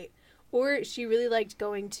other night. Or she really liked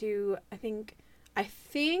going to, I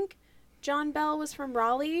think John Bell was from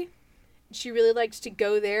Raleigh. She really liked to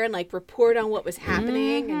go there and, report on what was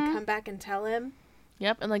happening and come back and tell him.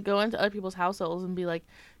 Yep, and, go into other people's households and be like,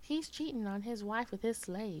 he's cheating on his wife with his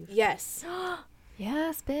slave. Yes.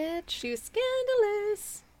 Yes, bitch. She was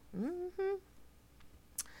scandalous. Mm-hmm.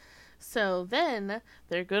 So then,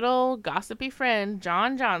 their good old gossipy friend,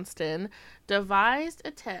 John Johnston, devised a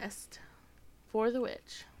test for the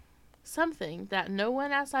witch. Something that no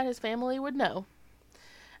one outside his family would know.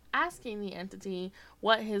 Asking the entity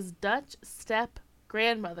what his Dutch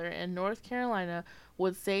step-grandmother in North Carolina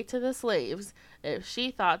would say to the slaves if she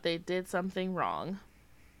thought they did something wrong.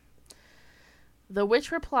 The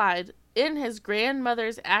witch replied in his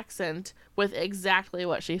grandmother's accent with exactly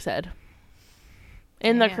what she said.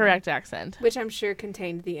 In the correct accent. Which I'm sure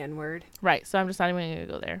contained the N-word. Right, so I'm just not even going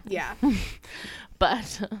to go there. Yeah.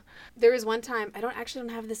 But there was one time, I don't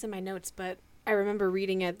have this in my notes, but I remember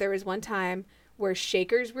reading it. There was one time where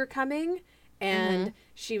Shakers were coming, and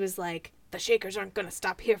she was like, the Shakers aren't going to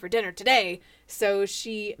stop here for dinner today. So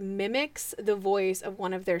she mimics the voice of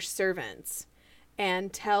one of their servants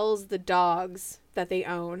and tells the dogs that they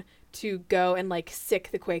own to go and sick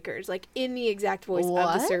the Quakers, in the exact voice of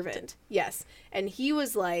the servant. Yes. And he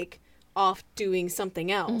was off doing something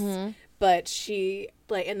else. But she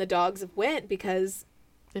and the dogs went because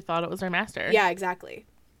they thought it was their master. Yeah, exactly.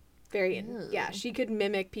 Yeah, she could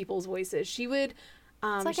mimic people's voices. She would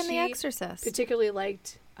it's like in The Exorcist. Particularly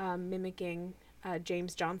liked mimicking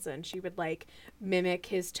James Johnson. She would mimic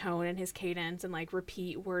his tone and his cadence and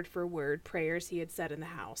repeat word for word prayers he had said in the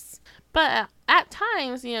house. But at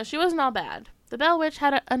times, she wasn't all bad. The Bell Witch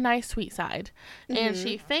had a nice sweet side, and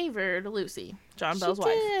she favored Lucy, John Bell's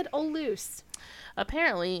wife. She did. Oh, Luce.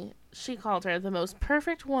 Apparently, she called her the most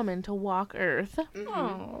perfect woman to walk Earth,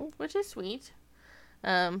 which is sweet.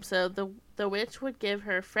 So the witch would give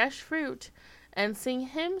her fresh fruit and sing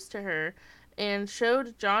hymns to her, and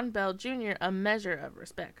showed John Bell Jr. a measure of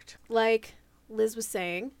respect. Like Liz was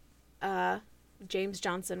saying, James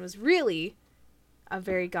Johnson was really a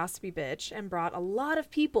very gossipy bitch and brought a lot of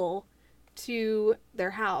people to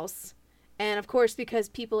their house. And of course, because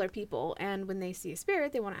people are people, and when they see a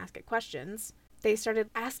spirit, they want to ask it questions, they started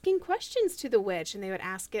asking questions to the witch, and they would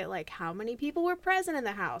ask it, like, how many people were present in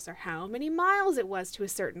the house, or how many miles it was to a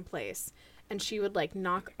certain place. And she would, like,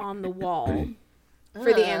 knock on the wall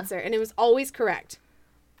for the answer, and it was always correct.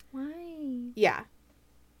 Why? Yeah.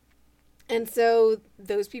 And so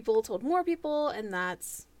those people told more people, and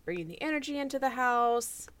that's bringing the energy into the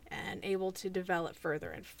house and able to develop further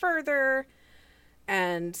and further.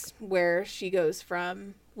 And where she goes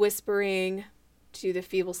from whispering to the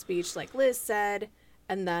feeble speech, like Liz said,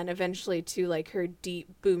 and then eventually to, like, her deep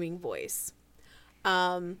booming voice.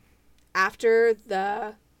 After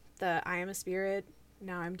the I am a spirit,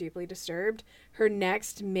 now I'm deeply disturbed, her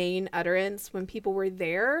next main utterance when people were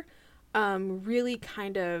there really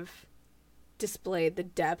kind of displayed the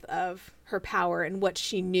depth of her power and what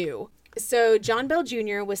she knew. So John Bell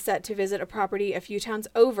Jr. was set to visit a property a few towns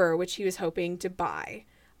over, which he was hoping to buy.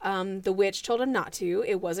 The witch told him not to.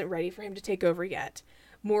 It wasn't ready for him to take over yet.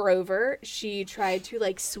 Moreover, she tried to,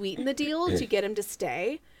 like, sweeten the deal to get him to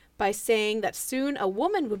stay by saying that soon a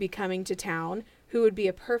woman would be coming to town who would be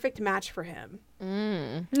a perfect match for him.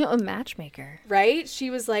 No, a matchmaker. Right? She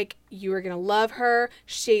was like, you are going to love her.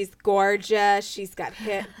 She's gorgeous. She's got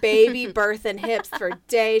baby birth and hips for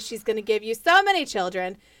days. She's going to give you so many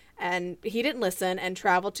children. And he didn't listen and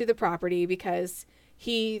traveled to the property because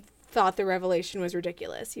he thought the revelation was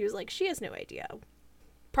ridiculous. He was like, she has no idea.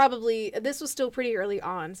 Probably, this was still pretty early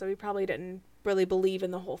on, so he probably didn't really believe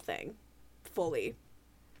in the whole thing fully.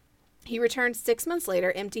 He returned 6 months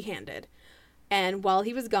later empty-handed. And while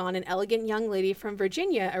he was gone, an elegant young lady from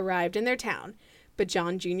Virginia arrived in their town. But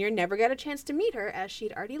John Jr. never got a chance to meet her as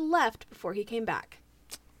she'd already left before he came back.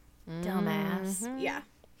 Dumbass. Yeah.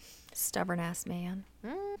 Stubborn ass man.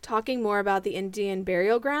 Talking more about the Indian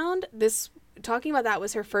burial ground, talking about that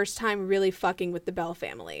was her first time really fucking with the Bell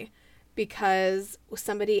family, because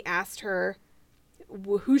somebody asked her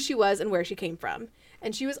who she was and where she came from.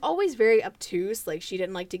 And she was always very obtuse, like she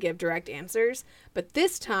didn't like to give direct answers. But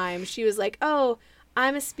this time she was like, oh,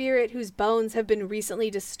 I'm a spirit whose bones have been recently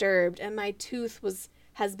disturbed and my tooth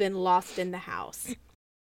has been lost in the house.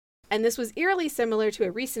 And this was eerily similar to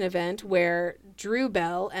a recent event where Drew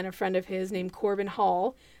Bell and a friend of his named Corbin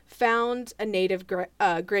Hall found a native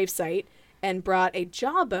gravesite and brought a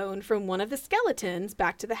jawbone from one of the skeletons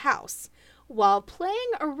back to the house. While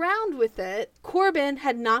playing around with it, Corbin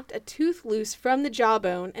had knocked a tooth loose from the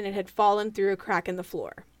jawbone and it had fallen through a crack in the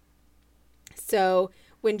floor. So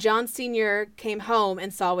when John Sr. came home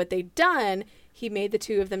and saw what they'd done, he made the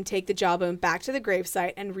two of them take the jawbone back to the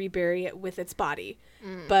gravesite and rebury it with its body.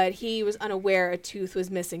 But he was unaware a tooth was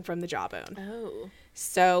missing from the jawbone. Oh.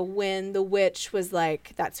 So when the witch was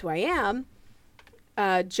like, that's who I am,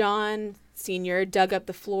 John Sr. dug up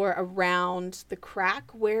the floor around the crack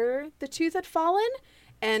where the tooth had fallen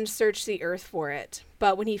and searched the earth for it.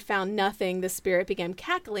 But when he found nothing, the spirit began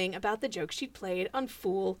cackling about the joke she'd played on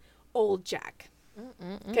fool old Jack.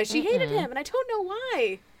 Because she hated him, and I don't know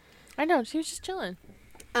why. I know, she was just chilling.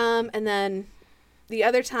 And then the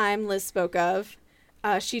other time Liz spoke of,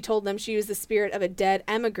 she told them she was the spirit of a dead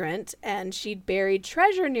emigrant, and she'd buried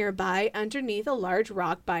treasure nearby underneath a large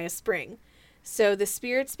rock by a spring. So the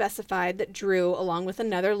spirit specified that Drew, along with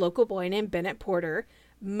another local boy named Bennett Porter,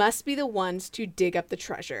 must be the ones to dig up the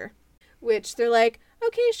treasure. Which they're like,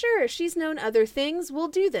 okay, sure, she's known other things, we'll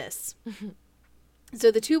do this. So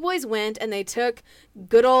the two boys went and they took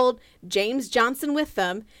good old James Johnson with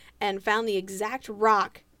them and found the exact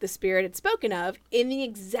rock the spirit had spoken of in the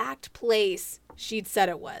exact place she'd said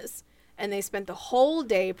it was. And they spent the whole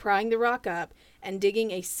day prying the rock up and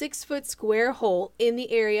digging a 6-foot square hole in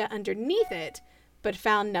the area underneath it, but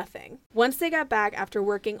found nothing. Once they got back after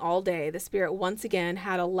working all day, the spirit once again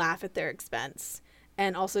had a laugh at their expense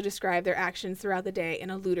and also described their actions throughout the day in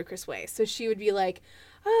a ludicrous way. So she would be like,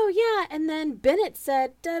 oh yeah, and then Bennett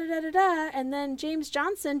said da-da-da-da-da, and then James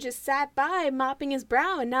Johnson just sat by mopping his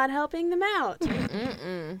brow and not helping them out.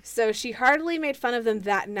 So she heartily made fun of them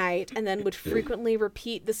that night and then would frequently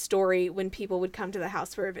repeat the story when people would come to the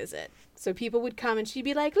house for a visit. So people would come and she'd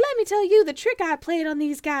be like, let me tell you the trick I played on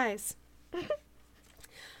these guys.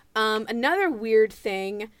 Another weird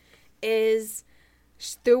thing is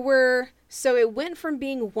so it went from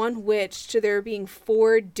being one witch to there being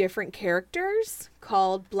 4 different characters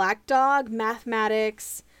called Black Dog,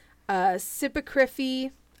 Mathematics,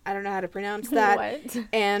 Sipocryphy, I don't know how to pronounce that, What?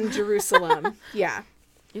 and Jerusalem. Yeah.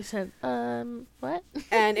 You said, what?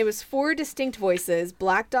 And it was 4 distinct voices.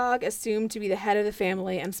 Black Dog assumed to be the head of the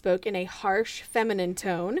family and spoke in a harsh feminine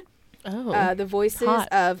tone. Oh, The voices hot.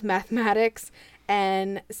 of Mathematics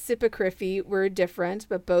and Sipocryphy were different,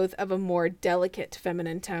 but both of a more delicate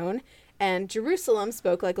feminine tone. And Jerusalem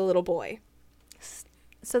spoke like a little boy.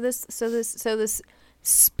 So this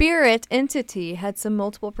spirit entity had some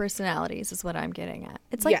multiple personalities, is what I'm getting at.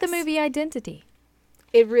 It's like the Yes. movie Identity.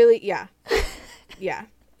 It really, yeah. Yeah.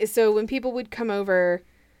 So when people would come over,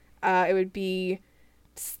 it would be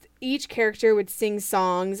each character would sing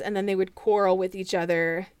songs and then they would quarrel with each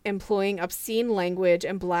other, employing obscene language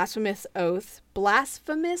and blasphemous oaths.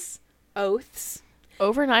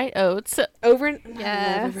 Overnight oats. I love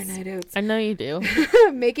Yes. overnight oats. I know you do.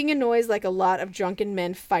 Making a noise like a lot of drunken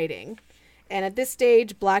men fighting. And at this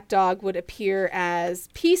stage, Black Dog would appear as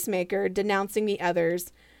peacemaker, denouncing the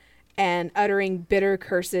others and uttering bitter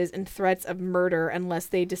curses and threats of murder unless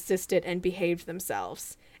they desisted and behaved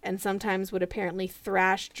themselves, and sometimes would apparently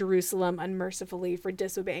thrash Jerusalem unmercifully for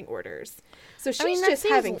disobeying orders. So she's that just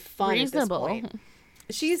seems having fun reasonable. at this point.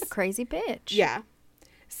 She's She's a crazy bitch. yeah.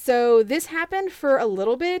 So this happened for a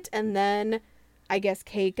little bit, and then I guess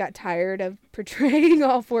Kate got tired of portraying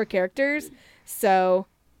all four characters, so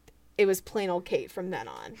it was plain old Kate from then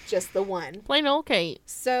on, just the one. Plain old Kate.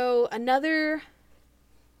 So another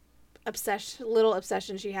little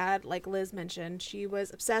obsession she had, like Liz mentioned, she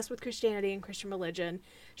was obsessed with Christianity and Christian religion.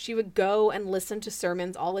 She would go and listen to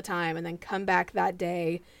sermons all the time and then come back that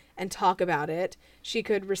day and talk about it. She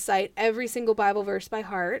could recite every single Bible verse by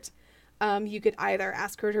heart. You could either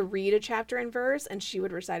ask her to read a chapter and verse and she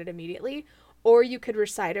would recite it immediately, or you could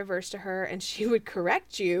recite a verse to her and she would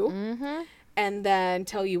correct you Mm-hmm. and then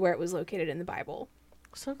tell you where it was located in the Bible.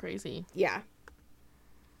 So crazy. Yeah.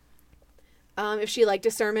 If she liked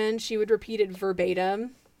a sermon, she would repeat it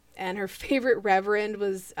verbatim. And her favorite reverend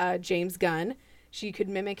was James Gunn. She could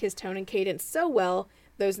mimic his tone and cadence so well,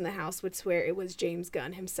 those in the house would swear it was James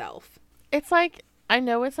Gunn himself. It's like, I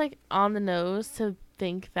know it's like on the nose to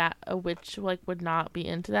think that a witch like would not be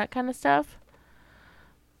into that kind of stuff.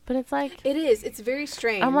 But it's like, It is. It's very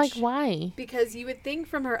strange. I'm like, why? Because you would think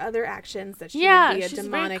from her other actions that she Yeah, would be a she's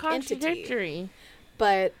demonic very entity. contradictory.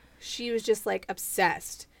 But she was just like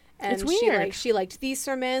obsessed. And It's weird. she liked these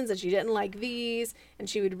sermons and she didn't like these, and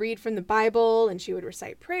she would read from the Bible and she would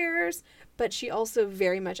recite prayers, but she also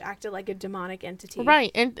very much acted like a demonic entity.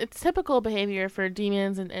 Right, and it's typical behavior for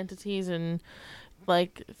demons and entities and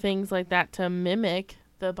like things like that to mimic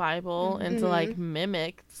the Bible and to like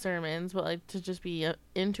mimic sermons, but like to just be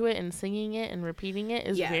into it and singing it and repeating it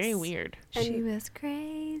is very Yes. weird. She And- was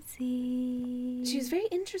crazy. She was very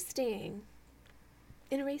interesting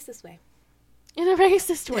in a racist way. In a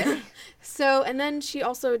racist way. So, and then she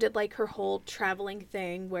also did like her whole traveling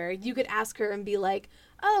thing where you could ask her and be like,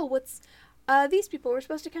 oh, these people were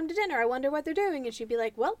supposed to come to dinner. I wonder what they're doing. And she'd be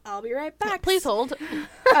like, well, I'll be right back. Please hold.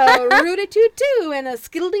 Rooty-toot-too and a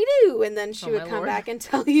skittle-dee-doo. And then she Oh, would my come Lord. back and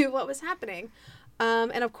tell you what was happening.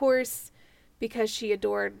 And of course, because she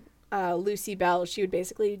adored Lucy Bell, she would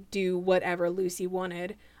basically do whatever Lucy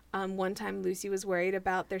wanted. One time Lucy was worried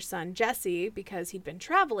about their son Jesse because he'd been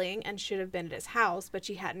traveling and should have been at his house, but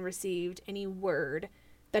she hadn't received any word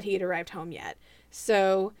that he had arrived home yet.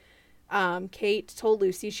 So Kate told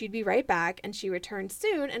Lucy she'd be right back, and she returned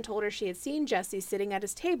soon and told her she had seen Jesse sitting at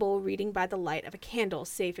his table reading by the light of a candle,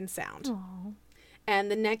 safe and sound. Aw.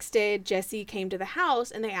 And the next day, Jesse came to the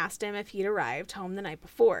house and they asked him if he'd arrived home the night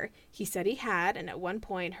before. He said he had, and at one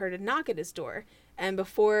point heard a knock at his door. And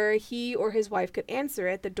before he or his wife could answer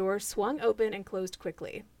it, the door swung open and closed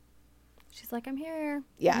quickly. She's like, I'm here.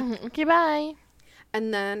 Yeah. Okay, bye.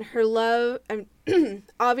 And then her love,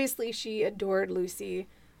 obviously she adored Lucy.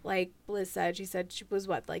 Like Liz said, she was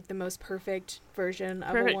like the most perfect version of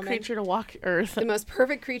a Perfect woman. creature to walk Earth. The most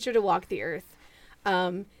perfect creature to walk the earth.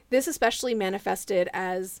 This especially manifested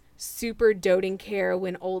as super doting care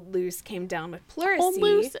when Old Luce came down with pleurisy. Old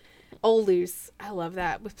Luce. Old Luce, I love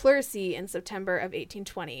that, with pleurisy in September of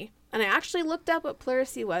 1820. And I actually looked up what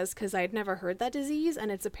pleurisy was because I had never heard that disease, and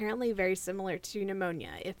it's apparently very similar to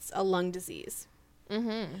pneumonia. It's a lung disease.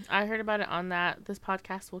 I heard about it on that This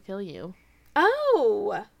Podcast Will Kill You.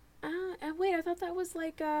 Oh! Wait, I thought that was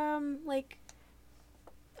like, I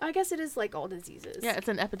guess it is like all diseases. Yeah, it's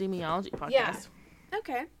an epidemiology podcast. Yeah.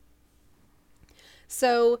 Okay.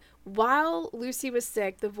 So while Lucy was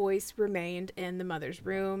sick, the voice remained in the mother's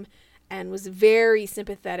room and was very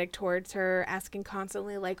sympathetic towards her, asking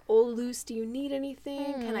constantly, like, oh, Luce, do you need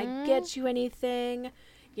anything? Can I get you anything?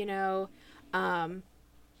 You know,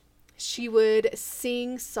 she would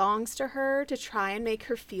sing songs to her to try and make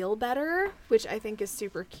her feel better, which I think is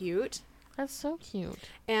super cute. That's so cute.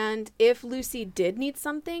 And if Lucy did need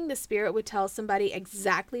something, the spirit would tell somebody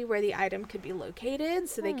exactly where the item could be located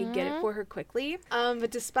so they could get it for her quickly. But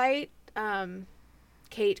despite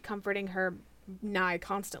Kate comforting her nigh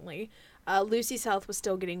constantly, Lucy's health was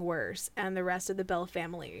still getting worse, and the rest of the Bell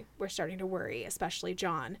family were starting to worry, especially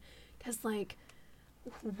John. Because, like,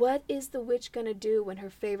 what is the witch going to do when her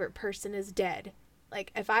favorite person is dead?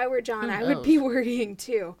 Like, if I were John, I would be worrying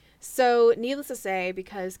too. So, needless to say,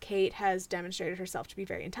 because Kate has demonstrated herself to be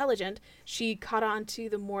very intelligent, she caught on to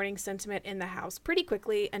the mourning sentiment in the house pretty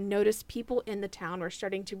quickly and noticed people in the town were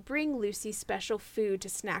starting to bring Lucy special food to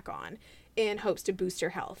snack on in hopes to boost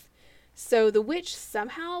her health. So, the witch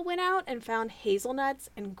somehow went out and found hazelnuts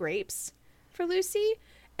and grapes for Lucy,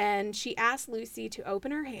 and she asked Lucy to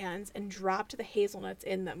open her hands and dropped the hazelnuts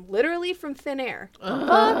in them, literally from thin air.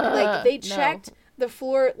 Like, they checked the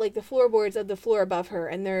floor, like the floorboards of the floor above her,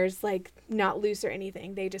 and there's like not loose or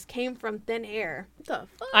anything. They just came from thin air. What the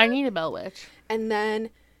fuck? I need a Bell Witch. And then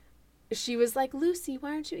she was like, Lucy,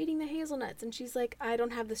 why aren't you eating the hazelnuts? And she's like, I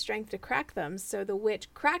don't have the strength to crack them. So the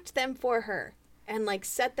witch cracked them for her and like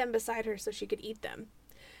set them beside her so she could eat them.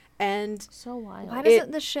 And so wild. Why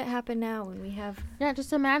doesn't this shit happen now when we have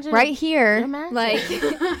just imagine right here, imagine. like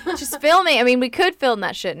just filming? I mean, we could film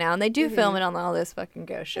that shit now, and they do film it on all those fucking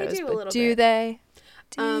ghost shows. They do a but little do bit. they?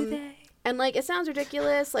 Do they? And like it sounds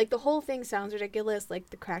ridiculous. Like the whole thing sounds ridiculous.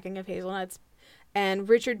 Like the cracking of hazelnuts. And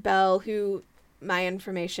Richard Bell, who my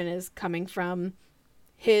information is coming from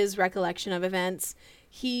his recollection of events,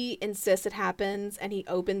 he insists it happens, and he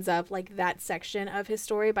opens up like that section of his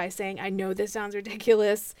story by saying, I know this sounds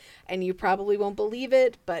ridiculous and you probably won't believe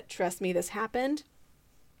it, but trust me, this happened.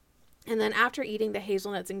 And then after eating the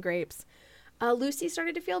hazelnuts and grapes, Lucy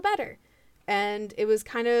started to feel better, and it was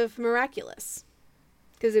kind of miraculous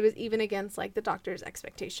because it was even against like the doctor's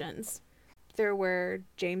expectations. There were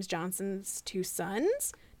James Johnson's two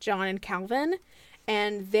sons, John and Calvin,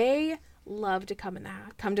 and they loved to come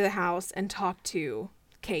to the house and talk to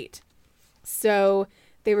Kate. So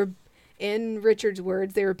they were, in Richard's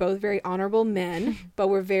words, they were both very honorable men, but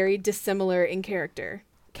were very dissimilar in character.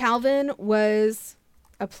 Calvin was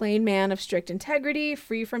a plain man of strict integrity,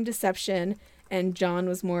 free from deception, and John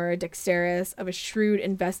was more dexterous, of a shrewd,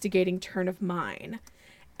 investigating turn of mind.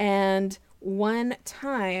 And one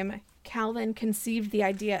time, Calvin conceived the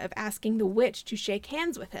idea of asking the witch to shake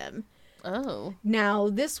hands with him. Oh. Now,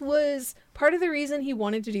 this was part of the reason he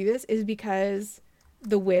wanted to do this is because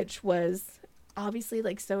the witch was obviously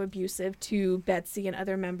like so abusive to Betsy and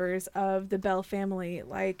other members of the Bell family.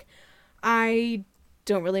 Like, I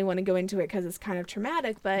don't really want to go into it because it's kind of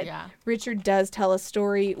traumatic, but Richard does tell a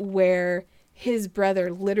story where his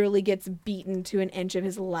brother literally gets beaten to an inch of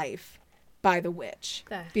his life by the witch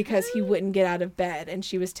because he wouldn't get out of bed, and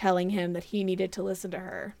she was telling him that he needed to listen to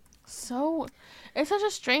her. So, it's such a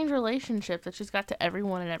strange relationship that she's got to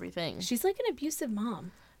everyone and everything. She's like an abusive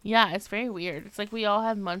mom. Yeah, it's very weird. It's like we all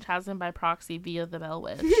have Munchausen by proxy via the Bell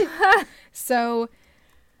Witch. So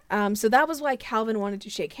that was why Calvin wanted to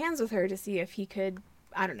shake hands with her to see if he could,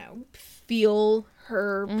 I don't know, feel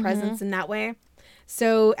her presence in that way.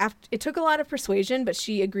 So it took a lot of persuasion, but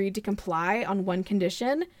she agreed to comply on one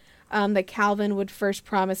condition, that Calvin would first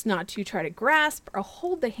promise not to try to grasp or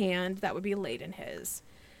hold the hand that would be laid in his.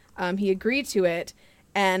 He agreed to it,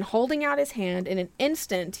 and holding out his hand, in an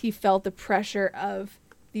instant, he felt the pressure of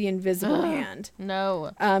the invisible hand.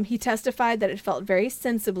 No. He testified that it felt very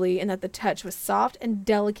sensibly and that the touch was soft and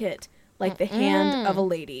delicate, like the hand of a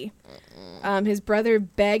lady. His brother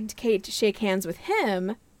begged Kate to shake hands with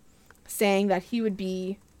him, saying that he would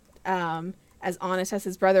be as honest as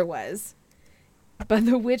his brother was. But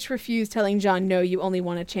the witch refused, telling John, no, you only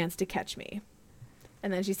want a chance to catch me.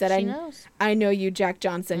 And then she said, I know you, Jack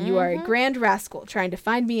Johnson. You are a grand rascal trying to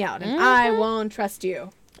find me out, and I won't trust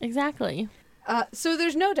you. Exactly. So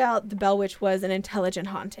there's no doubt the Bell Witch was an intelligent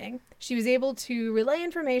haunting. She was able to relay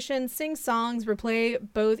information, sing songs, replay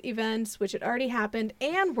both events which had already happened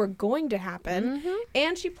and were going to happen.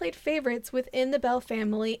 And she played favorites within the Bell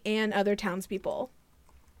family and other tounspeople.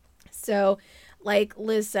 So, like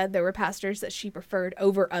Liz said, there were pastors that she preferred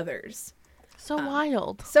over others. So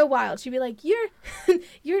wild. So wild. She'd be like, you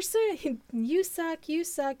suck,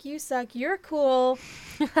 you're cool.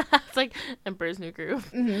 It's like Emperor's New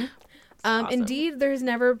Groove. Awesome. Indeed, there's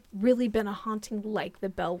never really been a haunting like the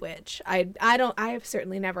Bell Witch. I have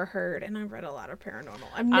certainly never heard, and I've read a lot of paranormal.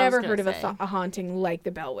 I've never heard of a haunting like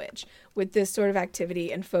the Bell Witch with this sort of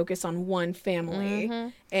activity and focus on one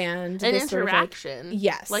family and this interaction. Sort of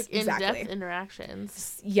yes, like exactly. in-depth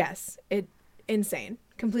interactions. Yes, insane,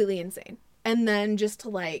 completely insane. And then just to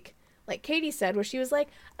like like Katie said, where she was like,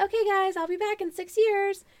 okay, guys, I'll be back in 6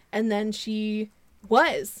 years. And then she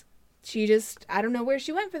just, I don't know where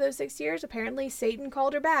she went for those 6 years. Apparently Satan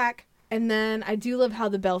called her back. And then I do love how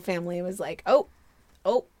the Bell family was like, oh,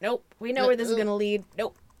 nope, we know where this is going to lead.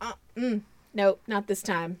 Nope, nope, not this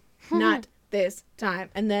time. Not this time.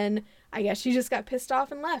 And then I guess she just got pissed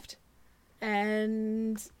off and left.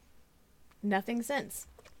 And nothing since.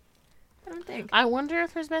 I don't think. I wonder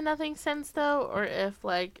if there's been nothing since, though, or if,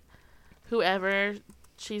 like, whoever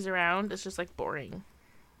she's around is just, like, boring.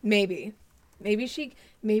 Maybe she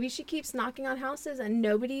keeps knocking on houses and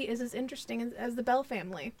nobody is as interesting as the Bell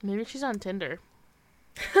family. Maybe she's on Tinder.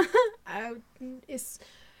 Is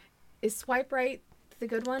swipe right the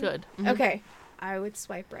good one? Good. Mm-hmm. Okay. I would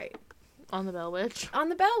swipe right. On the Bell Witch. On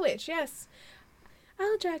the Bell Witch, yes.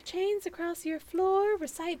 I'll drag chains across your floor,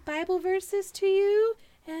 recite Bible verses to you,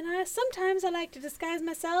 and sometimes I like to disguise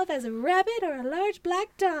myself as a rabbit or a large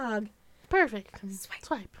black dog. Perfect.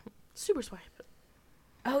 Swipe. Super swipe.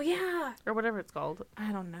 Oh, yeah. Or whatever it's called.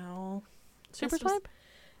 I don't know. Super swipe?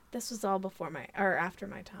 This was all after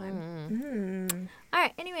my time. All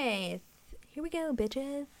right, anyways, here we go,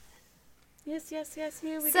 bitches. Yes,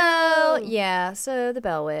 here we So, go. yeah, so the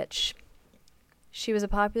Bell Witch. She was a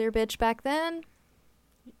popular bitch back then,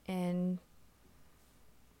 and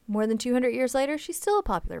more than 200 years later, she's still a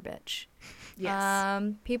popular bitch. Yes.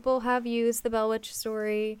 People have used the Bell Witch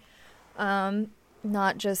story,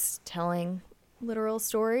 not just telling literal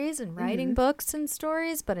stories and writing books and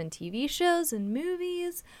stories, but in TV shows and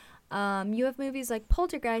movies. You have movies like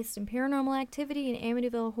Poltergeist and Paranormal Activity and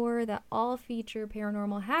Amityville Horror that all feature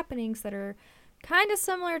paranormal happenings that are kind of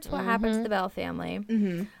similar to what happened to the Bell family.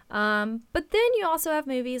 But then you also have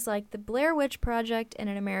movies like The Blair Witch Project and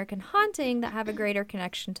An American Haunting that have a greater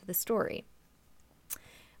connection to the story.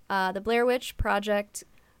 The Blair Witch Project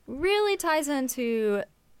really ties into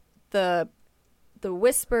the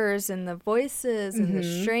whispers and the voices and the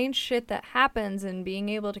strange shit that happens and being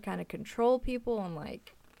able to kind of control people and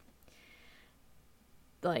like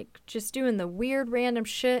just doing the weird random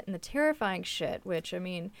shit and the terrifying shit, which, I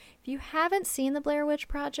mean, if you haven't seen the Blair Witch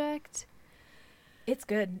Project, it's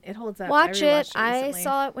good. It holds up. Watch it. I recently.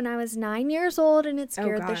 saw it when I was 9 years old and it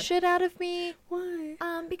scared the God. shit out of me. Why?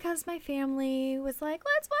 Because my family was like,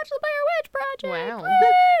 let's watch the Blair Witch Project. Wow.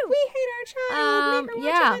 Woo! We hate our child. Make her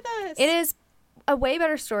watch it with us. It is a way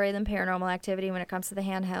better story than Paranormal Activity when it comes to the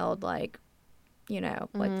handheld, like, you know,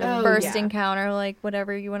 like the Oh, first yeah. encounter, like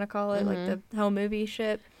whatever you want to call it, like the home movie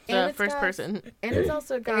shit. And The it's first got- person. And it's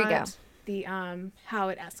also There you got go. the how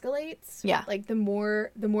it escalates. Yeah. Like the more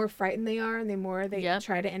frightened they are and the more they Yep.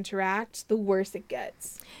 try to interact, the worse it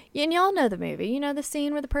gets. Yeah, and y'all know the movie. You know the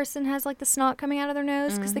scene where the person has like the snot coming out of their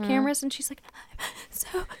nose because the camera's, and she's like, I'm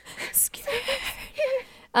so scared.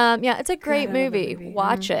 Yeah, it's a great God, I love that movie. movie.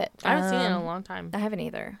 Watch it. I haven't seen it in a long time. I haven't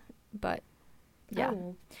either, but yeah. I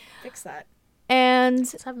will fix that. And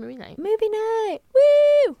Let's have a movie night. movie night.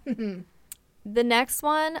 Woo! The next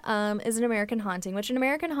one is An American Haunting, which An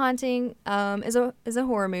American Haunting is a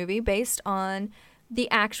horror movie based on the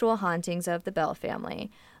actual hauntings of the Bell family.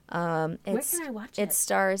 Where can I watch it? It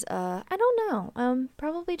stars I don't know.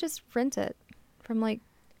 Probably just rent it from like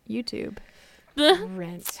YouTube.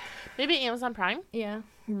 Rent. Maybe Amazon Prime? Yeah.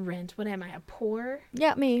 Rent. What am I, a poor?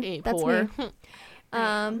 Yeah, me. A That's pour.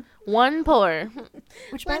 me. One pour.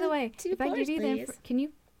 Which, by the One, way, 2 if I give pours, you please. can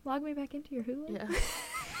you log me back into your Hulu? Yeah.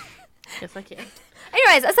 Yes, I can.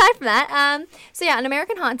 Anyways, aside from that, so yeah, An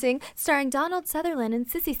American Haunting, starring Donald Sutherland and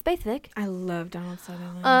Sissy Spacek. I love Donald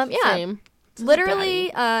Sutherland. Yeah, Same.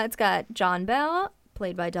 literally, it's got John Bell,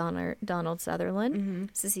 played by Donald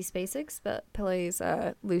Sutherland. Sissy Spacek plays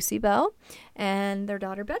Lucy Bell, and their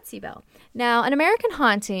daughter Betsy Bell. Now, An American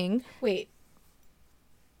Haunting, Wait.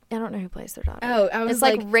 I don't know who plays their daughter. Oh, I was it's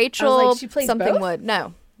like, like Rachel I was like, she plays something both? Wood.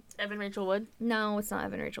 No, Evan Rachel Wood. no, it's not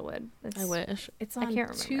Evan Rachel Wood. It's, I wish. It's I on can't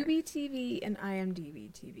remember. Tubi TV and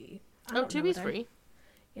IMDb TV. I Oh, don't know Tubi's what I- free.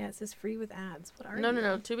 Yeah, it says free with ads. What are No, you?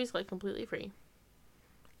 no. Tubi's like completely free.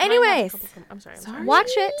 Anyways, I'm sorry. Sorry. watch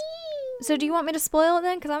it. So, do you want me to spoil it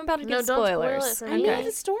then? Because I'm about to No, give don't spoil spoilers. it for I me. know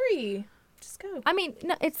the story. Just go. I mean,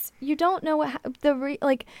 no, it's you don't know what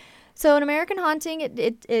so An American Haunting.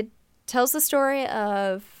 It tells the story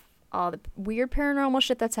of all the weird paranormal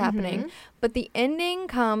shit that's happening, but the ending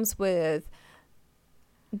comes with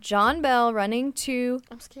John Bell running to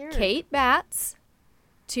I'm scared. Kate Batts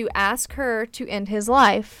to ask her to end his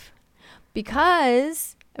life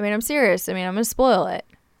because I'm serious. I'm gonna spoil it.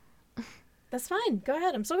 That's fine. Go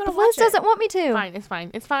ahead. I'm still gonna But watch Liz it. doesn't want me to. Fine. It's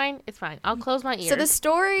fine. It's fine. It's fine. I'll close my ears. So the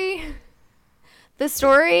story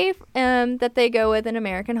that they go with in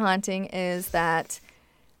American Haunting is that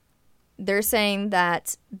they're saying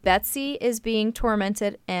that Betsy is being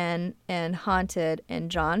tormented and haunted,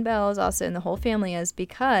 and John Bell is also, and the whole family is,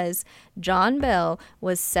 because John Bell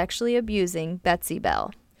was sexually abusing Betsy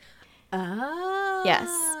Bell. Oh. Yes.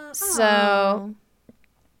 So,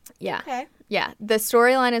 yeah. Okay. Yeah, the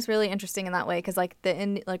storyline is really interesting in that way because, like,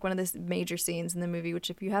 one of the major scenes in the movie, which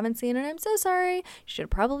if you haven't seen it, I'm so sorry, you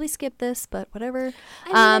should probably skip this, but whatever.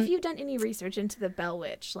 I mean, if you've done any research into the Bell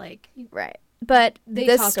Witch, like, right. But they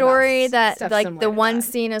the talk story about that, stuff like, similar the to one that.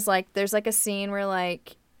 scene is like, there's like a scene where,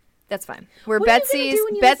 like, that's fine. Where what are you gonna do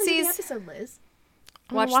when you listen to the Betsy's episode, Liz?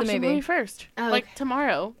 I'm gonna watch the movie. first, Oh, like okay.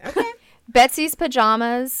 tomorrow. Okay. Betsy's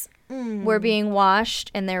pajamas were being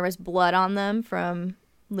washed, and there was blood on them from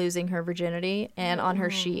losing her virginity and on her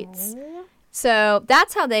sheets. So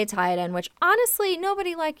that's how they tie it in, which honestly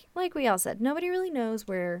nobody, like we all said, nobody really knows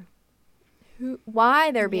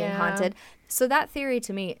why they're being Yeah. haunted. So that theory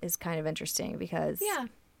to me is kind of interesting because Yeah,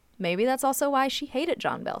 maybe that's also why she hated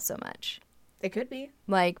John Bell so much. it could be.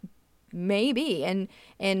 Like, maybe. And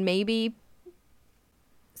maybe.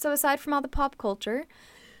 So aside from all the pop culture,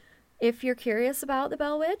 if you're curious about the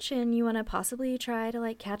Bell Witch and you want to possibly try to,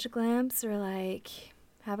 like, catch a glimpse or, like,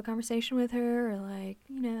 have a conversation with her or, like,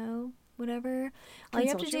 whatever, all you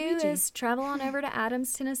have to Consult do your Ouija. is travel on over to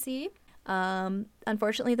Adams, Tennessee.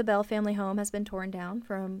 Unfortunately, the Bell family home has been torn down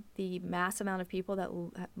from the mass amount of people that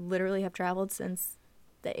literally have traveled since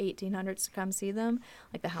the 1800s to come see them.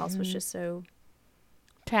 Like, the house was just so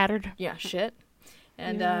Tattered. shit.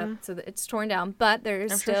 And Yeah. so it's torn down, but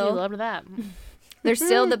there's I'm sure she still loved that. there's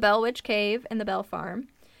still the Bell Witch Cave and the Bell Farm,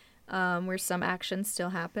 where some action still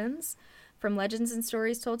happens. From legends and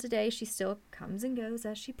stories told today, she still comes and goes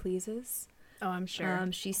as she pleases. Oh, I'm sure.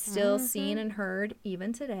 She's still seen and heard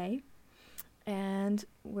even today. And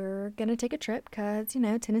we're gonna take a trip because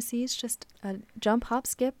Tennessee is just a jump, hop,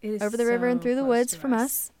 skip It is over the river and so through the close woods to from us.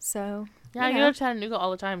 us. So Yeah, I you go know. to Chattanooga all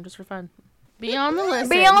the time just for fun. Be on the listen.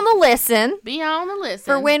 Be on the listen Be on the listen.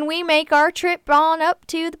 for when we make our trip on up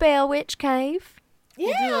to the Bell Witch Cave. do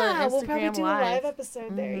an yeah, we'll probably Instagram do a live. live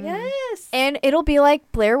episode there. Yes. And it'll be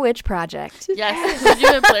like Blair Witch Project. Yes, we do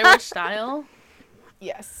it Blair Witch style.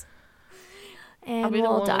 Yes. And I'll be the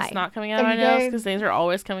we'll one die. that's not coming out of my And nose guys- because things are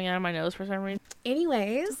always coming out of my nose for some reason.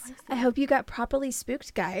 Anyways, I hope you got properly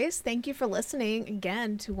spooked, guys. Thank you for listening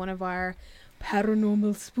again to one of our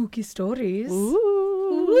paranormal spooky stories. Ooh.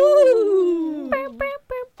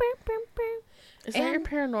 Is that your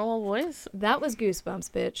paranormal voice? That was Goosebumps,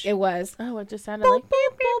 bitch. It was. Oh, it just sounded like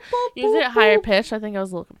use it at higher pitch. I think I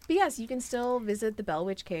was looking. But yes, you can still visit the Bell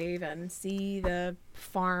Witch Cave and see the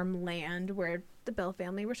farmland where the Bell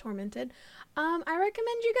family were tormented. I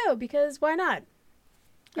recommend you go because why not?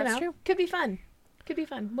 That's true. Could be fun. Could be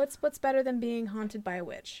fun. What's better than being haunted by a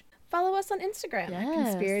witch? Follow us on Instagram,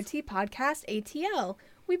 Yes. Conspiracy Podcast ATL.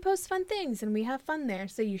 We post fun things and we have fun there,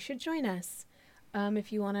 so you should join us.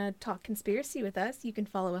 If you want to talk conspiracy with us, you can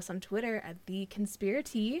follow us on Twitter at The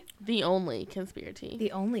Conspiracy. The only conspiracy.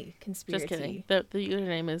 The only conspiracy. Just kidding. The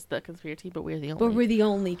username is the conspiracy, but we're the only. But we're the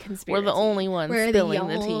only conspiracy. We're the only ones We're spilling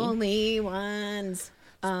the the tea. only ones.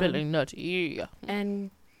 Spilling the tea.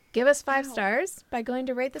 And give us 5 stars by going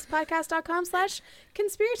to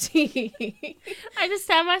ratethispodcast.com/conspiracy. I just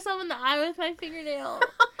stabbed myself in the eye with my fingernail.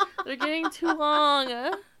 They're getting too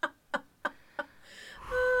long.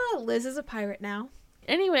 Liz is a pirate now.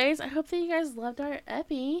 Anyways, I hope that you guys loved our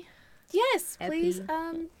epi. Yes, Epi. please.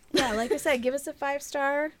 Yeah, like I said, give us a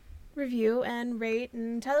 5-star review and rate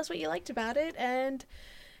and tell us what you liked about it and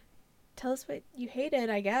tell us what you hated,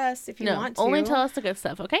 I guess, if you want to. Only tell us the good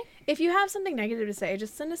stuff, okay? If you have something negative to say,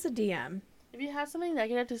 just send us a DM. If you have something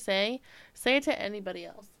negative to say it to anybody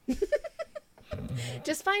else.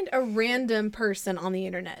 Just find a random person on the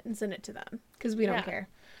internet and send it to them because we don't Yeah. care.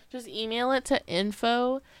 Just email it to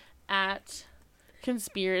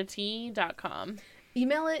info@conspiracy.com.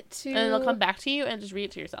 Email it to... And it'll come back to you and just read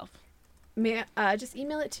it to yourself. Just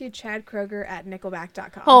email it to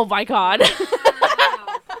chadkroger@nickelback.com. Oh my god.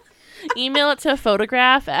 Email it to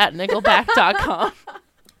photograph@nickelback.com.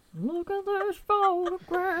 Look at this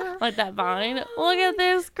photograph. Like that vine. Look at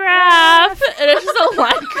this graph. And it's just a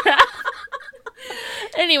line graph.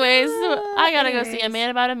 Anyways, I gotta go see a man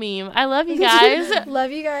about a meme. I love you guys. Love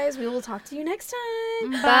you guys. We will talk to you next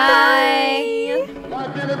time. Bye.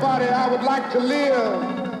 Like anybody, I would like to live.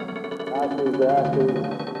 I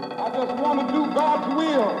just want to do God's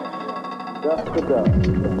will. Just the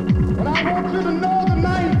But I want you to know